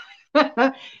Corky.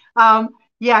 um,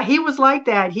 yeah, he was like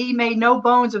that. He made no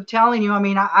bones of telling you. I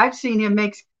mean, I've seen him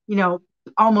make,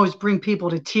 almost bring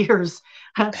people to tears.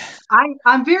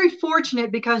 I'm very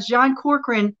fortunate because John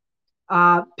Corcoran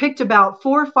picked about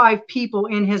 4 or 5 people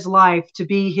in his life to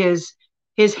be his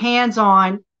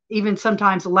hands-on, even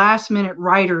sometimes last-minute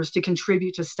writers to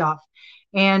contribute to stuff.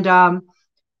 And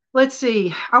let's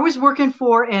see, I was working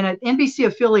for an NBC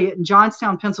affiliate in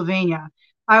Johnstown, Pennsylvania.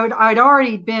 I'd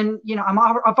already been,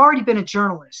 I've already been a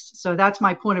journalist, so that's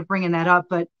my point of bringing that up.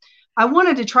 But I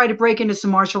wanted to try to break into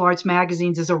some martial arts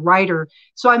magazines as a writer,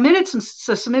 so I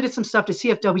submitted some stuff to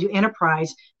CFW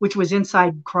Enterprise, which was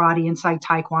Inside Karate, Inside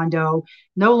Taekwondo,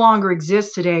 no longer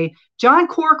exists today. John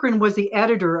Corcoran was the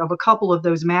editor of a couple of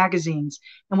those magazines,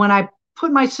 and when I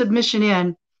put my submission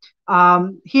in,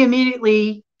 he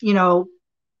immediately,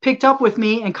 picked up with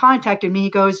me and contacted me. He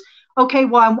goes, okay,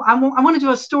 well, I want to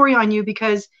do a story on you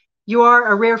because you are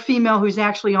a rare female who's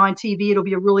actually on TV. It'll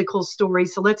be a really cool story.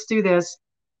 So let's do this.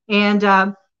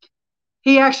 And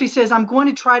he actually says, I'm going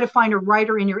to try to find a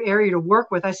writer in your area to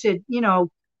work with. I said,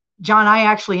 John, I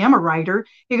actually am a writer.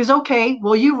 He goes, okay,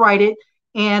 well, you write it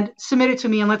and submit it to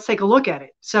me and let's take a look at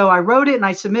it. So I wrote it and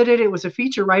I submitted it. It was a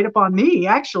feature right up on me,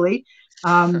 actually.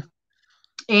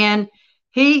 And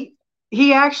he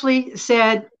actually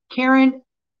said, Karen,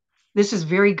 this is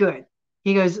very good.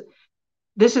 He goes,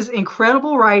 this is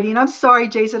incredible writing. I'm sorry,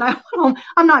 Jason.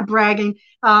 I'm not bragging,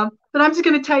 but I'm just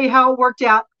going to tell you how it worked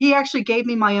out. He actually gave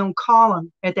me my own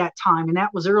column at that time, and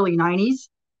that was early 90s. And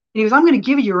he goes, I'm going to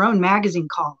give you your own magazine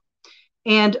column.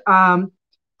 And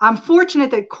I'm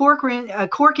fortunate that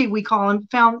Corky, we call him,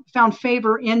 found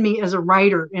favor in me as a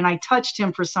writer, and I touched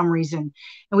him for some reason.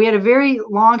 And we had a very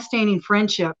long-standing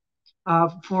friendship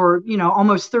for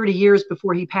almost 30 years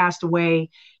before he passed away.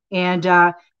 And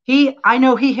I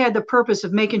know he had the purpose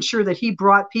of making sure that he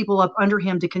brought people up under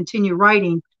him to continue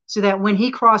writing, so that when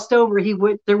he crossed over,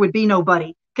 there would be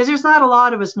nobody, because there's not a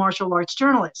lot of us martial arts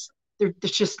journalists.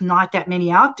 There's just not that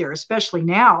many out there, especially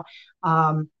now.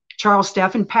 Charles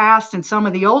Steffen passed, and some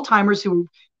of the old timers who were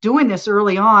doing this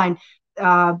early on,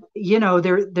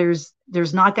 there's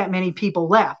not that many people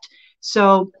left.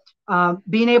 So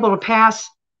being able to pass,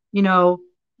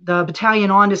 the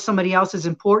battalion on to somebody else is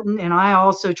important. And I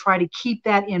also try to keep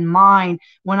that in mind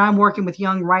when I'm working with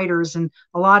young writers. And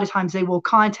a lot of times they will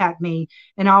contact me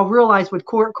and I'll realize what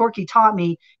Corky taught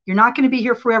me. You're not going to be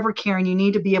here forever, Karen. You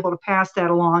need to be able to pass that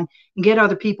along and get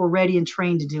other people ready and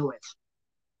trained to do it.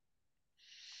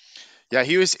 Yeah,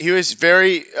 he was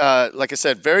very, like I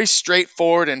said, very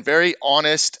straightforward and very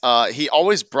honest. He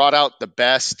always brought out the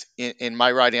best in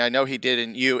my writing. I know he did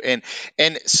in you. And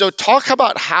so talk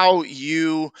about how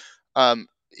you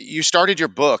started your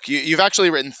book. You've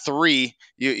actually written three.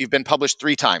 You've been published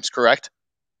 3 times, correct?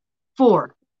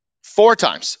 4. 4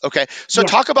 times. Okay. So Yeah.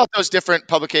 talk about those different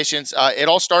publications. It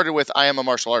all started with I Am a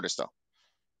Martial Artist, though.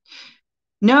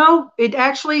 No, it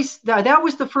actually, that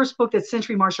was the first book that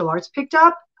Century Martial Arts picked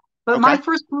up. But my Okay.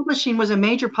 first publishing was a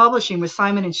major publishing with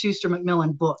Simon and Schuster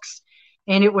Macmillan Books.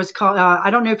 And it was called,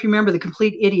 I don't know if you remember the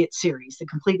Complete Idiot series, the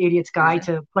Complete Idiot's Guide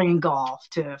Hmm. to Playing Golf,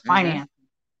 to Hmm. Finance.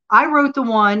 I wrote the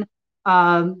one,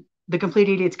 the Complete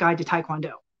Idiot's Guide to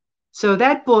Taekwondo. So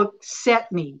that book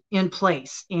set me in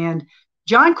place. And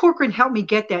John Corcoran helped me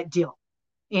get that deal.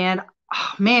 And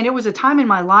oh, man, it was a time in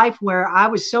my life where I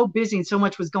was so busy and so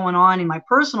much was going on in my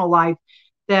personal life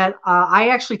that I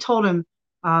actually told him,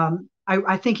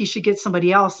 I think he should get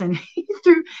somebody else. And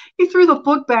he threw the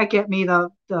book back at me,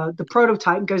 the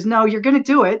prototype, and goes, no, you're going to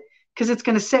do it because it's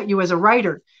going to set you as a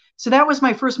writer. So that was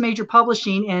my first major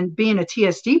publishing. And being a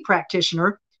TSD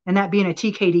practitioner and that being a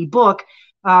TKD book,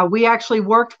 we actually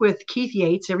worked with Keith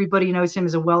Yates. Everybody knows him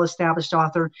as a well-established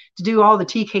author, to do all the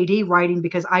TKD writing,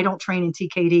 because I don't train in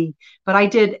TKD, but I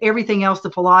did everything else,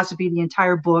 the philosophy, the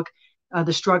entire book,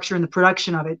 the structure and the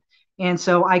production of it. And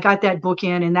so I got that book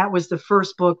in, and that was the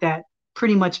first book that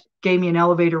pretty much gave me an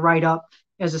elevator right up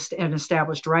as an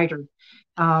established writer.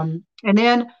 And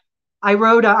then I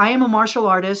wrote I Am a Martial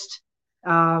Artist.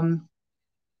 That's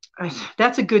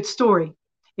a good story.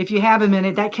 If you have a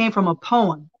minute, that came from a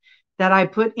poem that I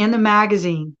put in the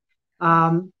magazine,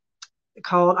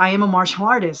 called I Am a Martial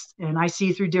Artist. And I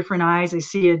see through different eyes. I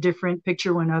see a different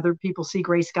picture when other people see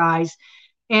gray skies.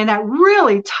 And that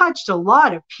really touched a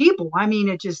lot of people. I mean,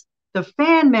 it just, the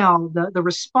fan mail, the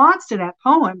response to that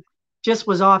poem just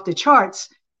was off the charts.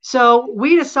 So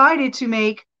we decided to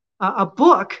make a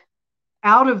book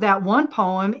out of that one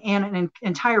poem and an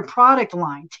entire product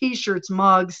line, t-shirts,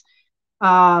 mugs,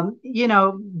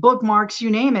 bookmarks, you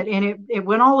name it. And it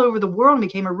went all over the world and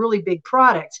became a really big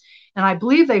product. And I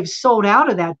believe they've sold out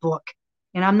of that book.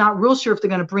 And I'm not real sure if they're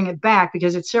going to bring it back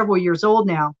because it's several years old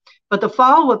now. But the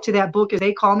follow up to that book is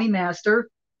They Call Me Master.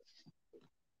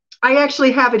 I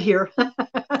actually have it here.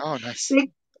 Oh, nice.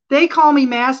 they, they Call Me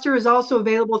Master is also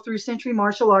available through Century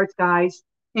Martial Arts Guys.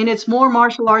 And it's more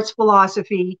martial arts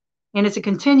philosophy. And it's a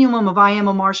continuum of I am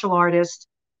a martial artist.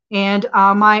 And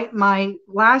my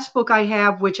last book I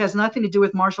have, which has nothing to do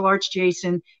with martial arts,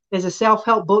 Jason, is a self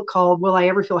help book called Will I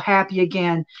Ever Feel Happy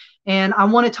Again? And I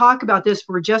want to talk about this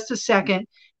for just a second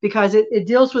because it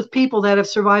deals with people that have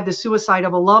survived the suicide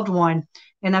of a loved one.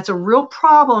 And that's a real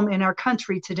problem in our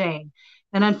country today.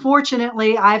 And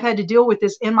unfortunately, I've had to deal with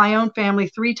this in my own family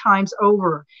 3 times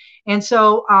over. And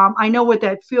so I know what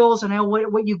that feels, and I know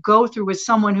what you go through with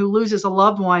someone who loses a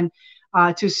loved one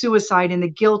to suicide, and the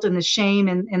guilt and the shame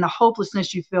and the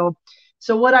hopelessness you feel.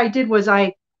 So what I did was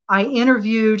I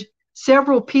interviewed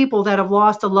several people that have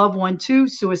lost a loved one to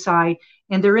suicide,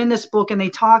 and they're in this book, and they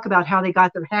talk about how they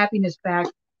got their happiness back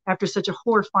after such a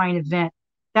horrifying event.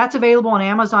 That's available on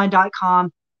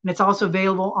Amazon.com, and it's also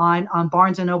available on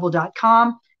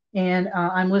BarnesandNoble.com. And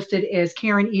I'm listed as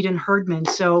Karen Eden Herdman.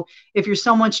 So if you're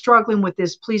someone struggling with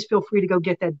this, please feel free to go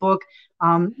get that book.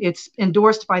 It's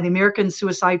endorsed by the American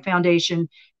Suicide Foundation,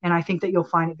 and I think that you'll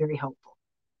find it very helpful.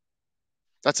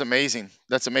 That's amazing.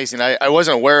 That's amazing. I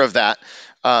wasn't aware of that.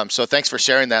 So thanks for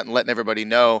sharing that and letting everybody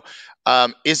know.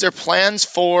 Is there plans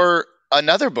for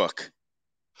another book?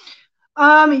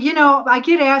 I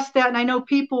get asked that, and I know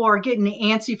people are getting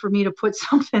antsy for me to put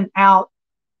something out.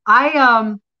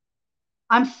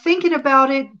 I'm thinking about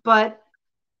it, but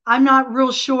I'm not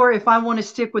real sure if I want to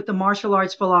stick with the martial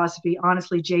arts philosophy.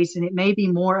 Honestly, Jason, it may be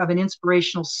more of an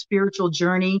inspirational spiritual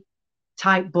journey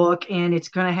type book, and it's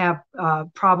going to have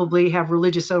probably have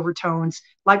religious overtones,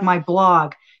 like my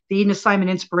blog. The Eden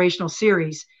Assignment Inspirational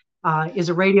Series is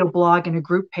a radio blog and a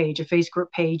group page, a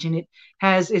Facebook page, and it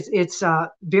has it's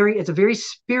a very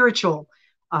spiritual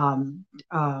um,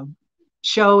 uh,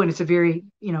 show, and it's a very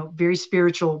very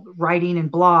spiritual writing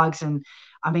and blogs. And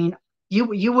I mean,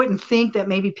 you wouldn't think that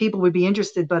maybe people would be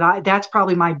interested, but that's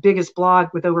probably my biggest blog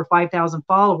with over 5,000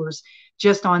 followers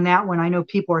just on that one. I know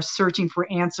people are searching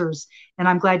for answers, and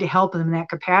I'm glad to help them in that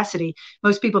capacity.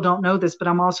 Most people don't know this, but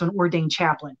I'm also an ordained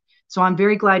chaplain. So I'm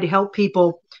very glad to help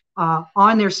people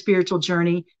on their spiritual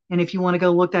journey. And if you want to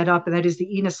go look that up, that is the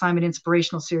Eden Assignment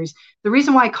Inspirational Series. The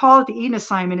reason why I call it the Eden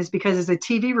Assignment is because as a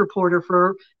TV reporter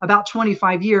for about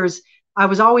 25 years, I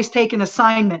was always taking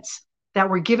assignments that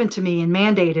were given to me and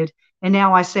mandated. And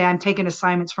now I say I'm taking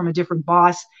assignments from a different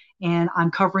boss, and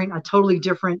I'm covering a totally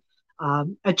different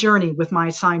a journey with my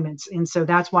assignments. And so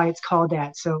that's why it's called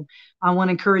that. So I want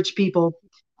to encourage people,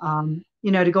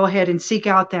 to go ahead and seek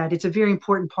out that. It's a very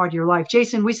important part of your life.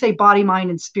 Jason, we say body, mind,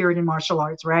 and spirit in martial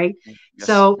arts, right? Yes,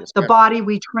 So yes, the ma'am. body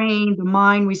we train, the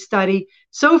mind we study.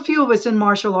 So few of us in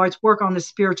martial arts work on the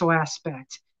spiritual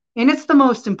aspect. And it's the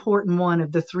most important one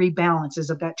of the 3 balances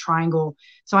of that triangle.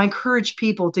 So I encourage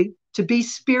people to be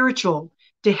spiritual,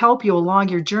 to help you along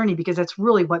your journey, because that's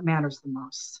really what matters the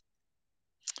most.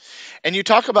 And you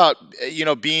talk about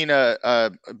being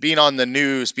being on the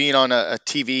news, being on a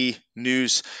TV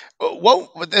news.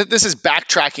 This is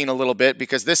backtracking a little bit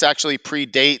because this actually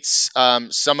predates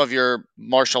some of your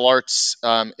martial arts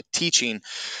teaching.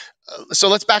 So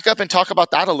let's back up and talk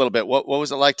about that a little bit. What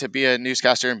was it like to be a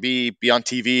newscaster and be on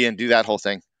TV and do that whole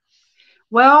thing?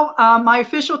 Well, my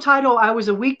official title, I was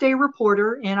a weekday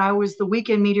reporter and I was the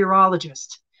weekend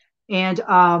meteorologist. And,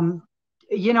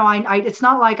 it's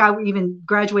not like I even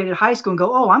graduated high school and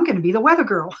go, oh, I'm going to be the weather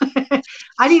girl.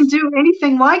 I didn't do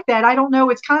anything like that. I don't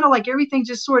know. It's kind of like everything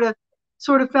just sort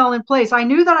of fell in place. I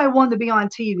knew that I wanted to be on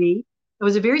TV. It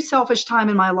was a very selfish time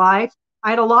in my life. I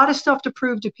had a lot of stuff to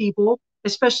prove to people,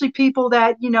 especially people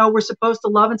that, were supposed to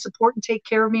love and support and take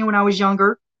care of me when I was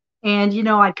younger. And,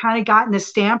 I'd kind of gotten this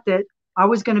stamp that I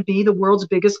was going to be the world's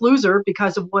biggest loser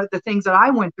because of what the things that I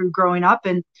went through growing up.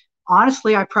 And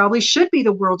honestly, I probably should be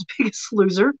the world's biggest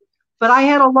loser, but I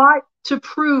had a lot to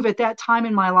prove at that time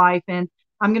in my life. And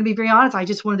I'm going to be very honest, I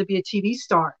just wanted to be a TV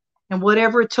star. And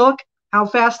whatever it took, how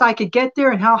fast I could get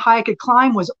there and how high I could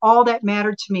climb was all that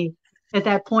mattered to me at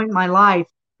that point in my life.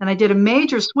 And I did a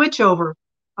major switch over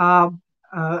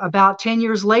about 10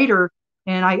 years later.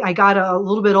 And I got a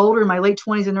little bit older in my late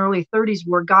 20s and early 30s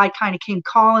where God kind of came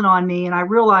calling on me. And I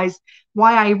realized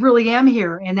why I really am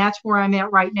here. And that's where I'm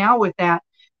at right now with that.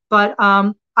 But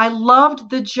I loved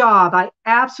the job. I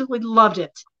absolutely loved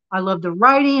it. I loved the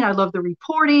writing. I loved the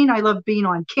reporting. I loved being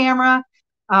on camera.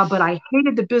 But I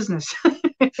hated the business.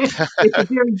 It's a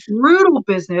very brutal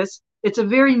business. it's a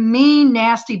very mean,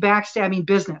 nasty, backstabbing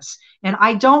business. And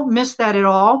I don't miss that at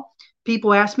all.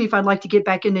 People ask me if I'd like to get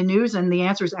back into news, and the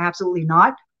answer is absolutely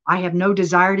not. I have no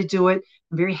desire to do it.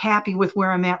 I'm very happy with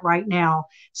where I'm at right now.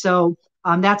 So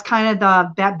that's kind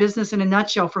of that business in a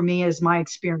nutshell for me is my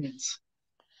experience.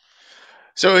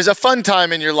 So it was a fun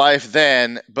time in your life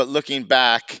then, but looking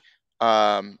back,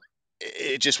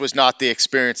 it just was not the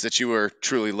experience that you were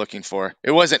truly looking for.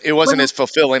 It wasn't Well, as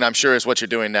fulfilling, I'm sure, as what you're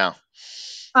doing now.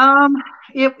 um,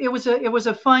 it was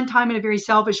a fun time in a very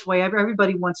selfish way.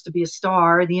 Everybody wants to be a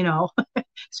star,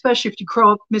 especially if you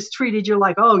grow up mistreated. You're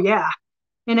like, oh yeah,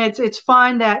 and it's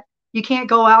fun that you can't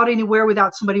go out anywhere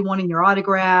without somebody wanting your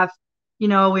autograph.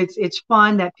 It's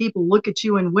fun that people look at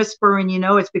you and whisper, and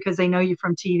it's because they know you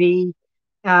from TV.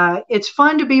 It's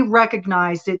fun to be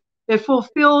recognized. It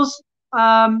fulfills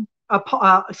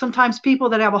sometimes people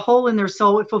that have a hole in their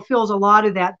soul. It fulfills a lot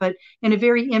of that, but in a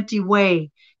very empty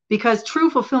way, because true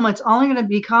fulfillment's only going to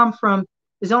become from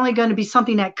is only going to be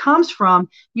something that comes from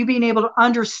you being able to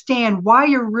understand why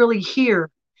you're really here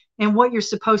and what you're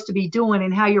supposed to be doing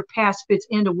and how your past fits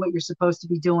into what you're supposed to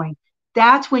be doing.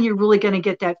 That's when you're really going to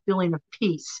get that feeling of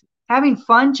peace. Having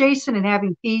fun, Jason, and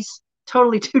having peace,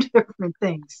 totally two different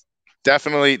things.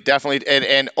 Definitely, definitely,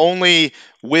 and only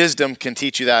wisdom can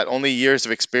teach you that. Only years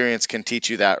of experience can teach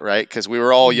you that, right? Because we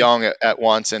were all Yeah. young at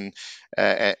once and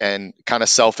kind of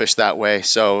selfish that way.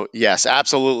 So yes,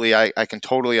 absolutely, I can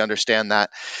totally understand that.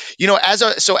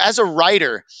 As a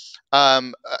writer,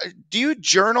 do you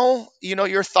journal?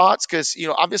 Your thoughts, because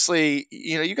obviously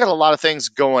you got a lot of things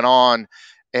going on,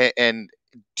 and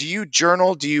do you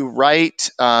journal? Do you write?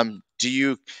 Do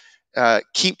you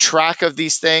keep track of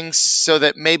these things so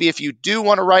that maybe if you do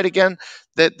want to write again,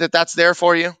 that's there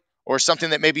for you, or something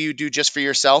that maybe you do just for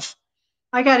yourself?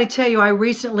 I got to tell you, I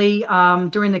recently,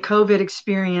 during the COVID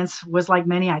experience, was like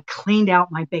many, I cleaned out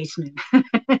my basement.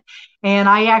 And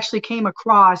I actually came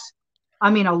across, a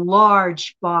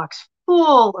large box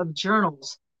full of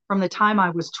journals from the time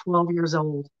I was 12 years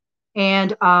old.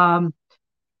 And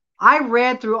I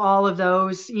read through all of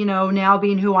those, now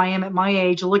being who I am at my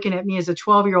age, looking at me as a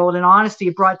 12-year-old, and honestly,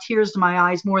 it brought tears to my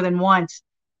eyes more than once.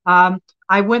 Um,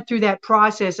 I went through that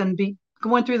process, and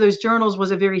going through those journals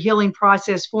was a very healing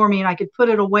process for me, and I could put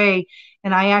it away.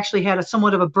 And I actually had a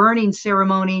somewhat of a burning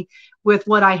ceremony with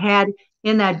what I had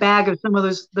in that bag of some of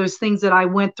those things that I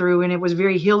went through, and it was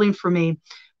very healing for me.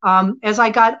 As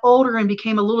I got older and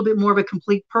became a little bit more of a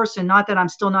complete person, not that I'm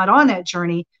still not on that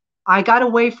journey, I got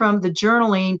away from the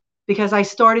journaling because I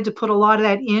started to put a lot of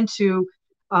that into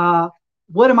uh,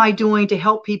 what am I doing to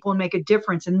help people and make a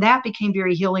difference? And that became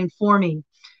very healing for me.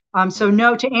 So, Mhm.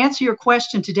 no, to answer your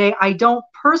question today, I don't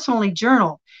personally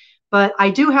journal, but I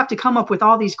do have to come up with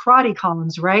all these karate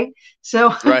columns, right?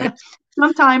 So Right.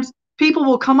 sometimes people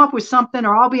will come up with something,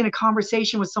 or I'll be in a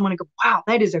conversation with someone and go, wow,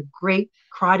 that is a great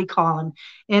karate column.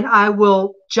 And I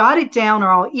will jot it down, or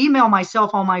I'll email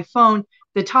myself on my phone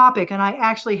the topic. And I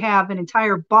actually have an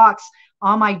entire box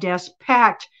on my desk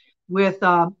packed with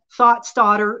thought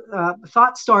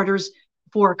starters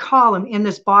for a column in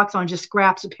this box on just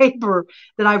scraps of paper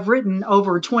that I've written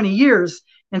over 20 years.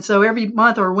 And so every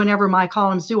month or whenever my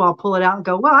columns due, I'll pull it out and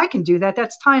go, well, I can do that.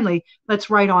 That's timely. Let's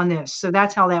write on this. So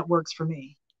that's how that works for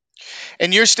me.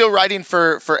 And you're still writing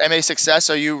for MA Success?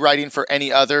 Are you writing for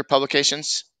any other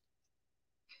publications?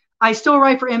 I still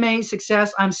write for MA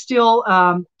Success. I'm still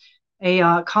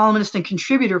a columnist and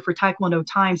contributor for Taekwondo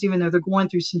Times, even though they're going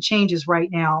through some changes right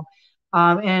now.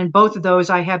 And both of those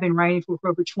I have been writing for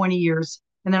over 20 years.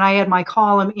 And then I had my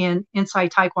column in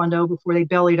Inside Taekwondo before they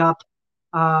bellied up,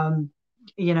 um,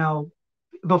 you know,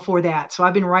 before that. So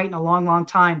I've been writing a long, long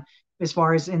time as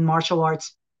far as in martial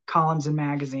arts columns and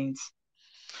magazines.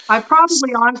 I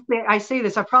probably, honestly, I say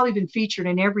this, I've probably been featured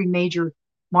in every major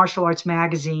martial arts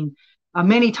magazine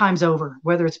many times over,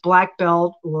 whether it's Black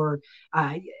Belt or,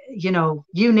 uh,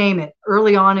 you name it.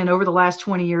 Early on and over the last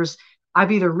 20 years,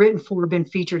 I've either written for or been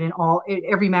featured in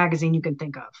every magazine you can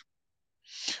think of.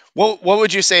 What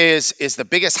would you say is the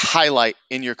biggest highlight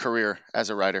in your career as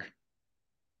a writer?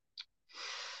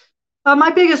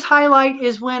 My biggest highlight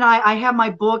is when I have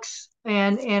my books,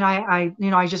 and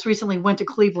I just recently went to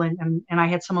Cleveland, and I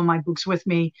had some of my books with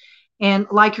me. And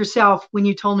like yourself, when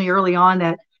you told me early on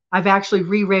that I've actually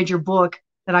reread your book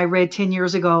that I read 10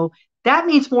 years ago, that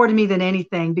means more to me than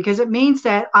anything, because it means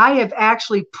that I have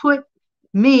actually put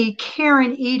me,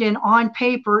 Karen Eden, on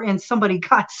paper, and somebody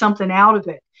got something out of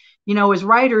it. As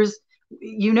writers,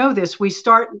 this, we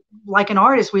start like an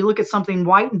artist, we look at something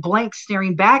white and blank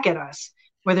staring back at us,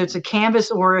 whether it's a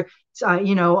canvas or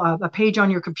a page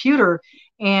on your computer,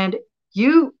 and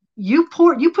you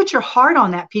put your heart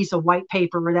on that piece of white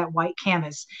paper or that white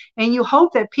canvas, and you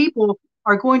hope that people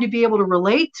are going to be able to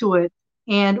relate to it.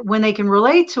 And when they can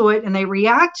relate to it and they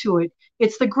react to it,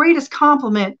 it's the greatest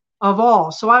compliment of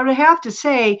all. So I would have to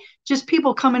say, just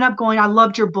people coming up going, I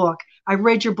loved your book. I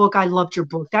read your book. I loved your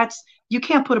book. That's, you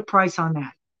can't put a price on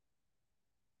that.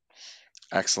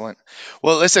 Excellent.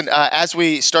 Well, listen, as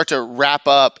we start to wrap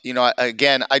up,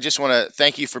 again, I just want to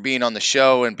thank you for being on the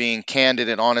show and being candid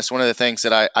and honest. One of the things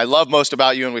that I love most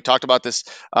about you, and we talked about this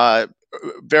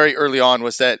very early on,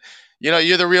 was that,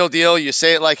 you're the real deal. You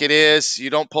say it like it is.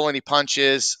 You don't pull any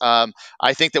punches.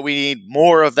 I think that we need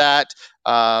more of that.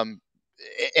 Um,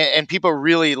 and people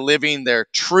really living their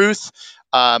truth,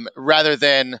 rather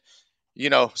than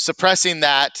suppressing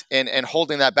that and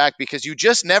holding that back, because you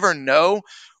just never know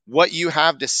what you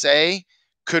have to say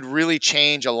could really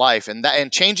change a life,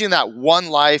 and changing that one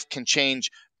life can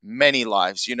change many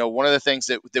lives. One of the things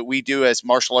that we do as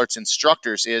martial arts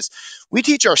instructors is we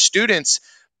teach our students,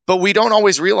 but we don't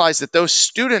always realize that those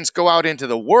students go out into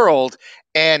the world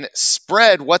and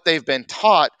spread what they've been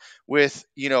taught with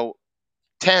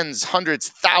tens, hundreds,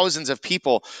 thousands of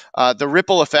people. The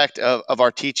ripple effect of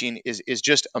our teaching is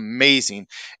just amazing.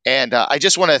 And I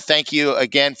just want to thank you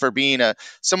again for being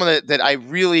someone that I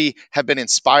really have been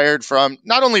inspired from,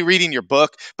 not only reading your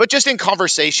book, but just in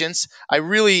conversations. I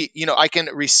really, I can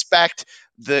respect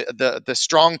the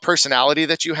strong personality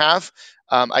that you have.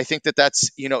 I think that that's,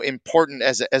 important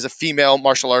as a female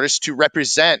martial artist to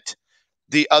represent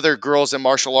the other girls in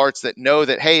martial arts, that know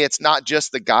that, hey, it's not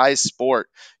just the guys sport.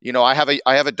 I have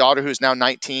a daughter who's now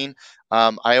 19.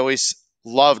 I always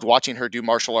loved watching her do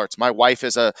martial arts. My wife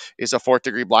is a fourth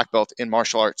degree black belt in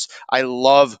martial arts. I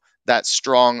love that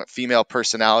strong female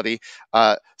personality.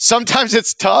 Sometimes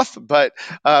it's tough, but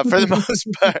for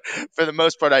the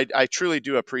most part, I truly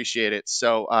do appreciate it.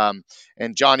 So,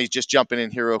 and Johnny's just jumping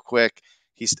in here real quick.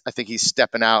 I think he's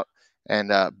stepping out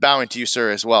and bowing to you, sir,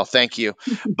 as well. Thank you.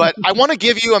 But I want to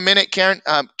give you a minute, Karen.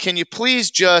 Can you please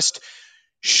just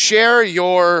share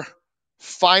your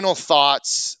final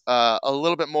thoughts, a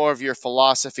little bit more of your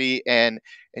philosophy, and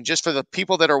just for the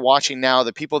people that are watching now,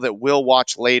 the people that will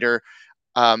watch later,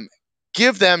 um,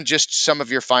 give them just some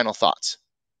of your final thoughts.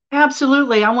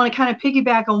 Absolutely. I want to kind of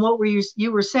piggyback on what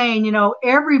you were saying.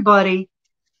 Everybody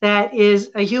that is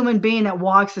a human being that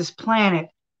walks this planet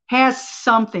has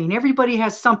something. Everybody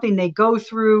has something they go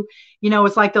through.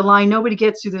 It's like the line, nobody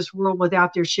gets through this world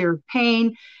without their share of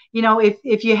pain.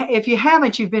 If you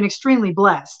haven't, you've been extremely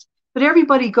blessed. But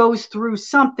everybody goes through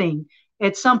something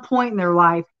at some point in their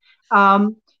life.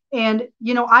 And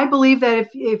I believe that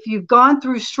if you've gone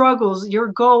through struggles, your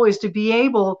goal is to be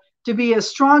able to be a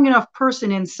strong enough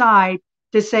person inside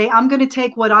to say, I'm going to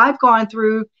take what I've gone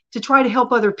through to try to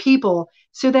help other people,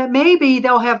 so that maybe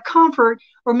they'll have comfort,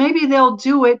 or maybe they'll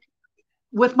do it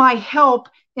with my help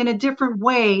in a different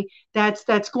way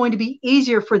that's going to be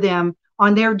easier for them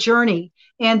on their journey.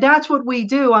 And that's what we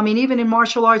do. I mean, even in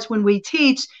martial arts, when we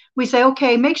teach, we say,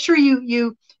 okay, make sure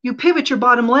you pivot your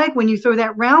bottom leg when you throw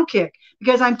that round kick,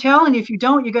 because I'm telling you, if you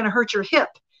don't, you're going to hurt your hip,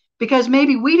 because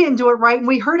maybe we didn't do it right and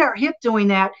we hurt our hip doing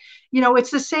that.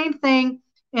 It's the same thing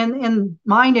in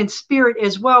mind and spirit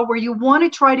as well, where you want to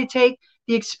try to take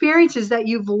the experiences that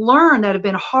you've learned that have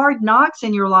been hard knocks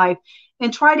in your life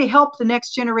and try to help the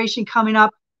next generation coming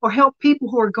up, or help people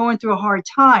who are going through a hard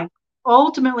time.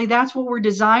 Ultimately, that's what we're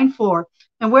designed for.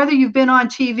 And whether you've been on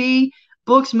TV,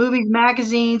 books, movies,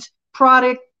 magazines,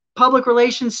 product, public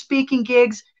relations, speaking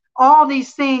gigs, all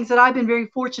these things that I've been very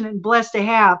fortunate and blessed to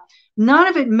have, none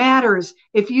of it matters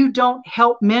if you don't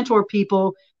help mentor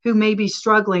people who may be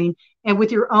struggling, and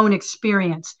with your own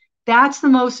experience. That's the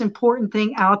most important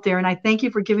thing out there. And I thank you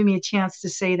for giving me a chance to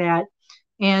say that.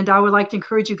 And I would like to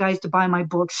encourage you guys to buy my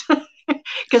books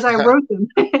because I wrote them.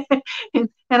 And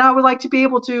I would like to be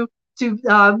able to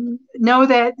know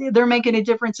that they're making a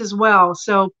difference as well.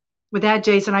 So with that,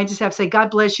 Jason, I just have to say,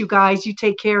 God bless you guys. You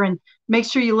take care, and make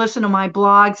sure you listen to my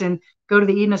blogs and go to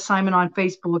the Eden Assignment on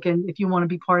Facebook. And if you want to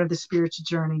be part of the spiritual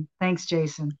journey, thanks,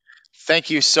 Jason.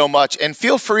 Thank you so much, and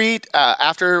feel free,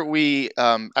 after we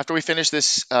finish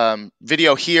this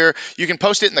video here, you can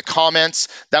post it in the comments.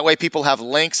 That way, people have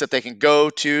links that they can go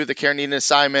to the Care Needed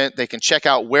assignment. They can check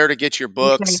out where to get your Okay.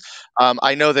 books.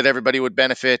 I know that everybody would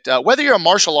benefit, whether you're a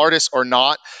martial artist or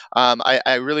not.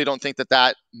 I really don't think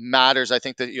that matters. I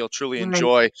think that you'll truly Right.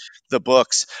 enjoy the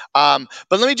books. But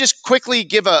let me just quickly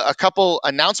give a couple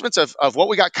announcements of what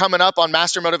we got coming up on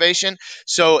Master Motivation.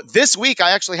 So this week,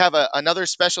 I actually have another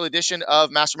special edition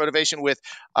of Master Motivation with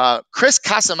Chris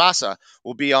Casamassa.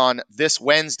 Will be on this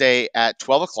Wednesday at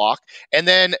 12 o'clock. And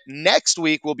then next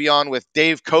week, we'll be on with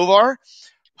Dave Kovar.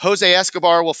 Jose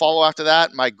Escobar will follow after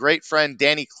that, my great friend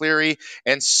Danny Cleary,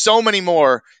 and so many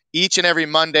more each and every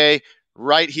Monday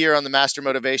right here on the Master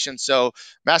Motivation. So,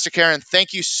 Master Karen,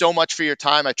 thank you so much for your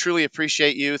time. I truly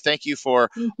appreciate you. Thank you for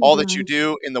Thank you, all that you guys.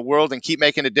 do in the world and keep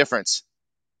making a difference.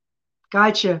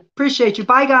 Gotcha. Appreciate you.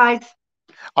 Bye, guys.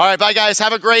 All right, bye, guys.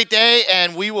 Have a great day,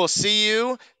 and we will see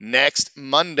you next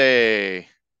Monday.